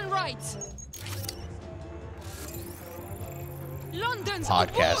 Privatize human rights. London's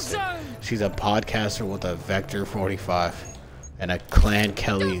Podcaster. She's a podcaster with a Vector 45 and a Clan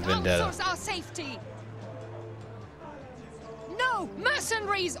Kelly vendetta. Our safety. No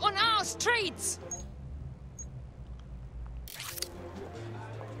mercenaries on our streets.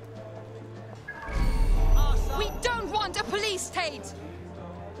 We don't want a police state!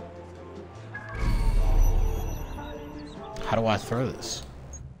 How do I throw this?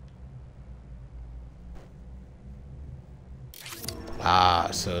 Ah,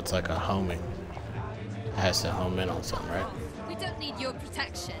 so it's like a homing. It has to home in on something, right? We don't need your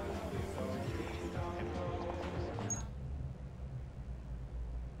protection.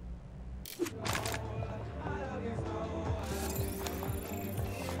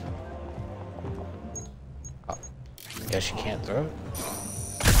 Oh, I guess you can't throw it.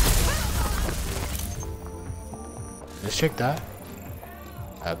 This chick died?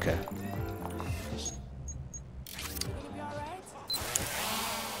 Okay.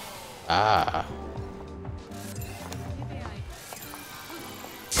 Ah.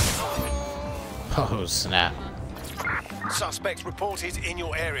 Oh, snap. Suspects reported in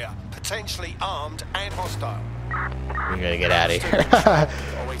your area, potentially armed and hostile. We gotta get out of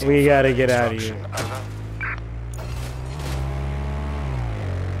here. We gotta get out of here.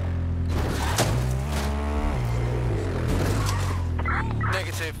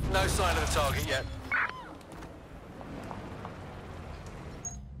 Negative, no sign of the target yet.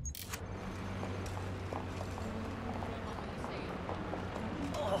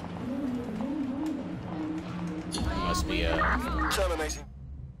 Must be terminating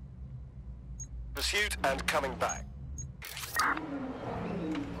pursuit and coming back.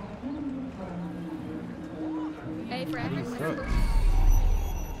 Hey, for everything.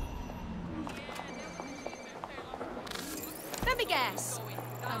 Let me guess.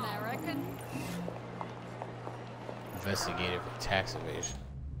 American? Investigated for tax evasion.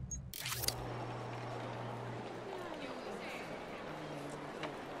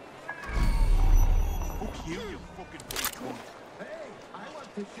 Fuck you, you fucking big cunt. Hey, I want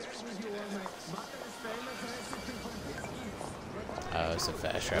to share with you all my mother's famous recipe for biscuits. It's a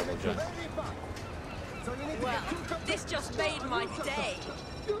fast travel jump. Well, this just made my day.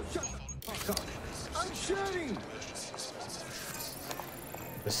 I'm sharing.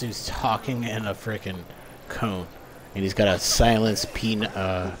 This dude's talking in a freaking cone, and he's got a silenced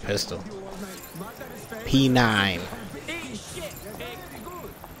pistol. P9.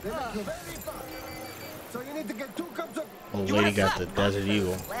 Old lady got the Desert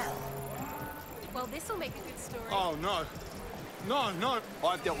Eagle. Well, this'll make a good story. Oh no. No.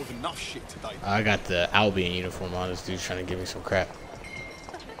 I've dealt with enough shit today. I got the Albion uniform on. This dude's trying to give me some crap.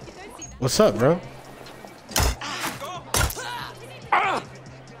 What's up, bro?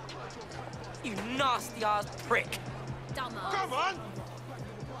 You nasty ass prick. Come on.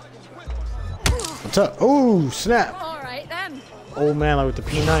 What's up? Oh, snap. All right then. Old man like with the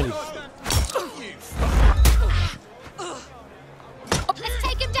P90. Let's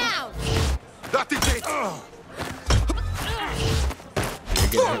take him down. That is it. You're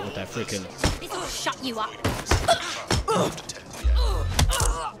getting hit with that freaking. This'll shut you up.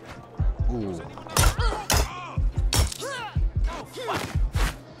 Ooh.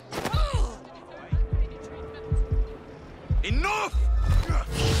 Enough!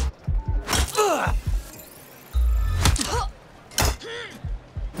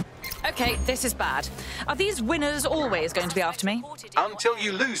 Okay, this is bad. Are these winners always going to be after me? Until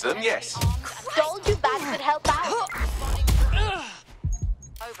you lose them, yes. Told you that could help out.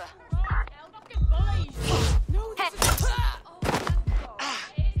 Over.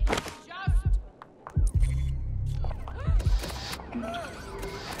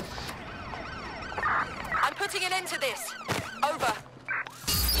 I'm putting an end to this. Over.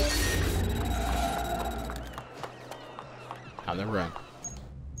 On the run.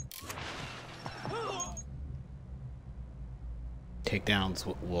 Takedowns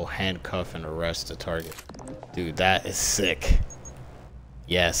will handcuff and arrest the target. Dude, that is sick.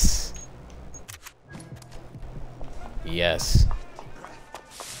 Yes. Yes.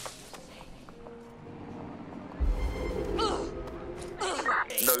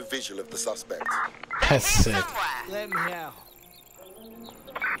 No visual of the suspect. That's sick. Let me out.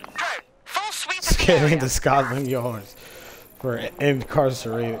 Scaling the Scotland Yards for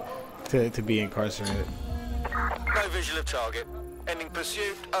incarcerated to be incarcerated. No visual of target. Ending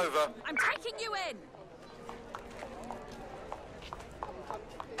pursuit. Over. I'm taking you in.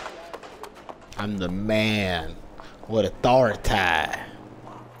 I'm the man with authority.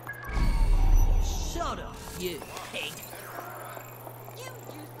 Shut up, you pig.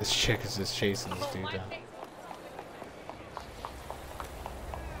 This chick is just chasing this dude down.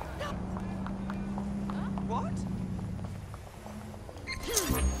 What?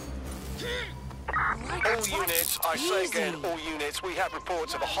 All units, I say again, all units, we have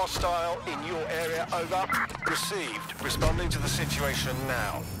reports of a hostile in your area. Over. Received. Responding to the situation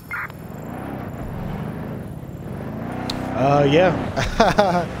now.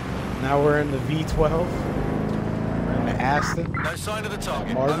 Yeah. Now we're in the V12. We're in the Aston. No sign of the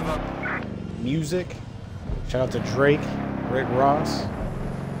target. Martin. Over. Music. Shout out to Drake, Rick Ross.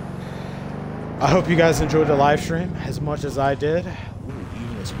 I hope you guys enjoyed the live stream as much as I did. Ooh,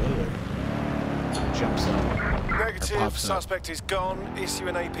 even this weather jumps up. Negative. Suspect is gone. Issue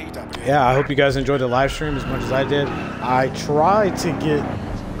an APW. Yeah, I hope you guys enjoyed the live stream as much as I did. I tried to get.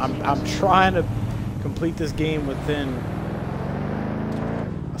 I'm trying to complete this game within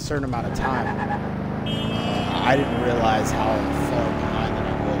a certain amount of time. I didn't realize how far behind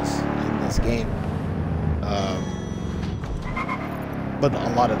I was in this game. But a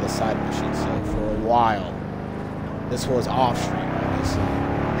lot of the side missions. So for a while, this was off stream, obviously.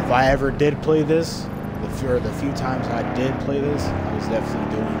 If I ever did play this, the few times I did play this, I was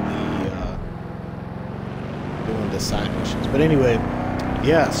definitely doing the side missions. But anyway,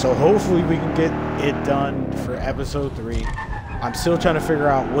 yeah. So hopefully we can get it done for episode 3. I'm still trying to figure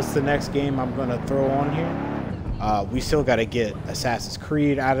out what's the next game I'm gonna throw on here. We still got to get Assassin's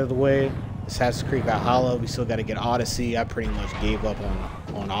Creed out of the way. Assassin's Creed Valhalla. We still got to get Odyssey. I pretty much gave up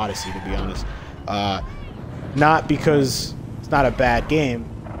on Odyssey, to be honest. Not because it's not a bad game,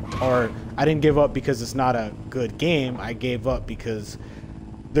 or I didn't give up because it's not a good game. I gave up because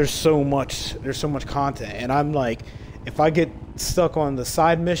there's so much content, and I'm like, if I get stuck on the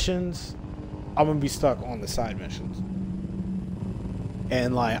side missions, I'm gonna be stuck on the side missions.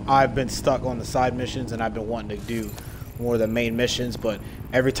 And like, I've been stuck on the side missions, and I've been wanting to do more of the main missions, but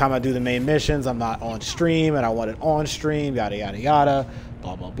every time I do the main missions, I'm not on stream, and I want it on stream, yada yada yada,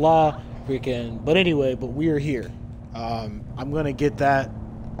 blah blah blah, freaking. But anyway, but we are here. I'm gonna get that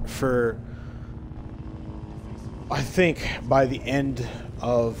for, I think by the end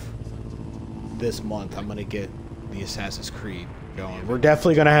of this month, I'm gonna get the Assassin's Creed going. We're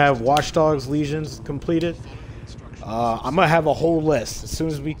definitely gonna have Watch Dogs Legions completed. I'm gonna have a whole list as soon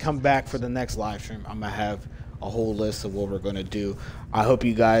as we come back for the next live stream. I'm gonna have a whole list of what we're gonna do. I hope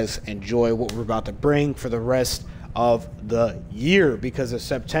you guys enjoy what we're about to bring for the rest of the year, because it's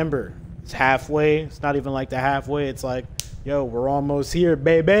September. It's halfway. It's not even like the halfway. It's like, yo, we're almost here,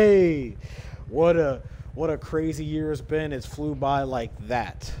 baby. What a crazy year it's been. It's flew by like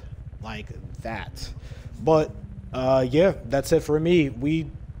that. But yeah, that's it for me. We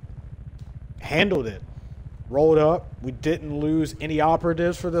handled it. Rolled up. We didn't lose any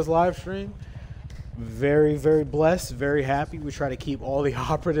operatives for this live stream. Very, very blessed, very happy. We try to keep all the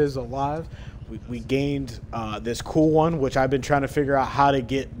operatives alive. We gained this cool one, which I've been trying to figure out how to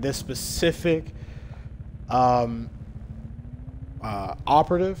get this specific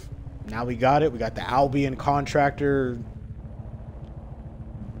operative. Now we got it. We got the Albion contractor.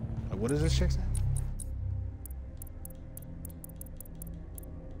 What is this chick's name?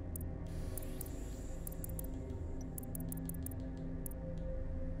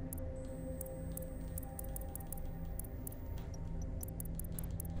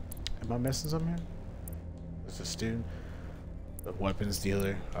 Am I missing something here? It's a student, the weapons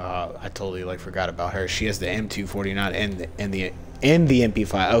dealer. I totally forgot about her. She has the M249 and the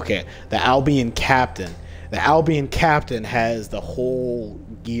MP5. Okay, the Albion captain. The Albion captain has the whole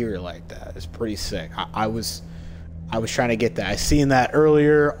gear like that. It's pretty sick. I was trying to get that. I seen that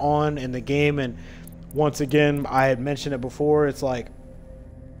earlier on in the game, and once again, I had mentioned it before. It's like,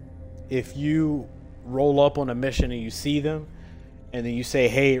 if you roll up on a mission and you see them, and then you say,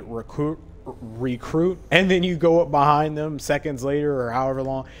 hey, recruit, and then you go up behind them seconds later or however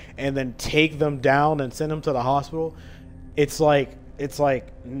long, and then take them down and send them to the hospital, it's like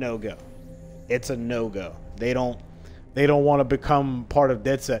no go. It's a no go. They don't want to become part of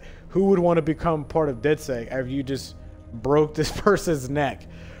DedSec. Who would want to become part of DedSec after you just broke this person's neck?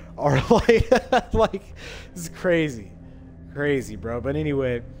 Or like it's crazy, bro. But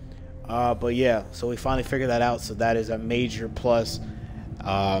anyway. But yeah, so we finally figured that out, so that is a major plus.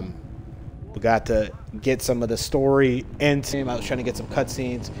 We got to get some of the story into. I was trying to get some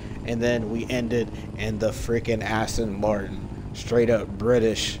cutscenes, and then we ended in the freaking Aston Martin. Straight up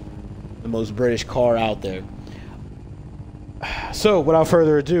British, the most British car out there. So without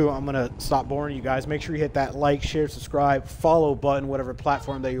further ado, I'm gonna stop boring you guys. Make sure you hit that like, share, subscribe, follow button, whatever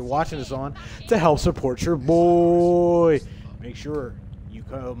platform that you're watching this on, to help support your boy. Make sure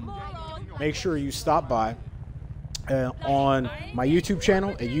you stop by on my YouTube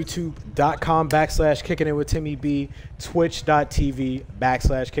channel at youtube.com/kickingitwithtimmyb,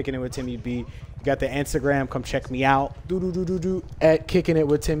 twitch.tv/kickingitwithtimmyb. You got the Instagram, come check me out, at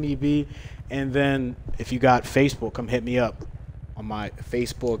kickingitwithtimmyb. And then if you got Facebook, come hit me up on my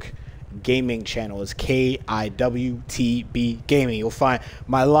Facebook gaming channel. Is KIWTB Gaming. You'll find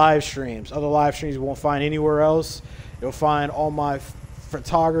my live streams, other live streams you won't find anywhere else. You'll find all my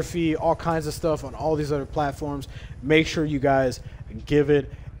photography, all kinds of stuff on all these other platforms. Make sure you guys give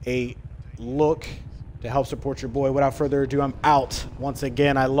it a look to help support your boy. Without further ado, I'm out. Once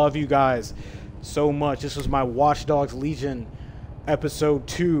again, I love you guys so much. This was my Watch Dogs Legion episode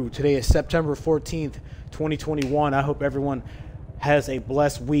 2. Today is September 14th, 2021. I hope everyone has a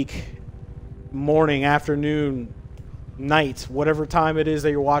blessed week, morning, afternoon, night, whatever time it is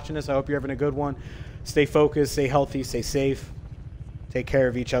that you're watching this. I hope you're having a good one. Stay focused, stay healthy, stay safe, take care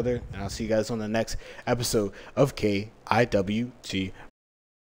of each other, and I'll see you guys on the next episode of KIWTB.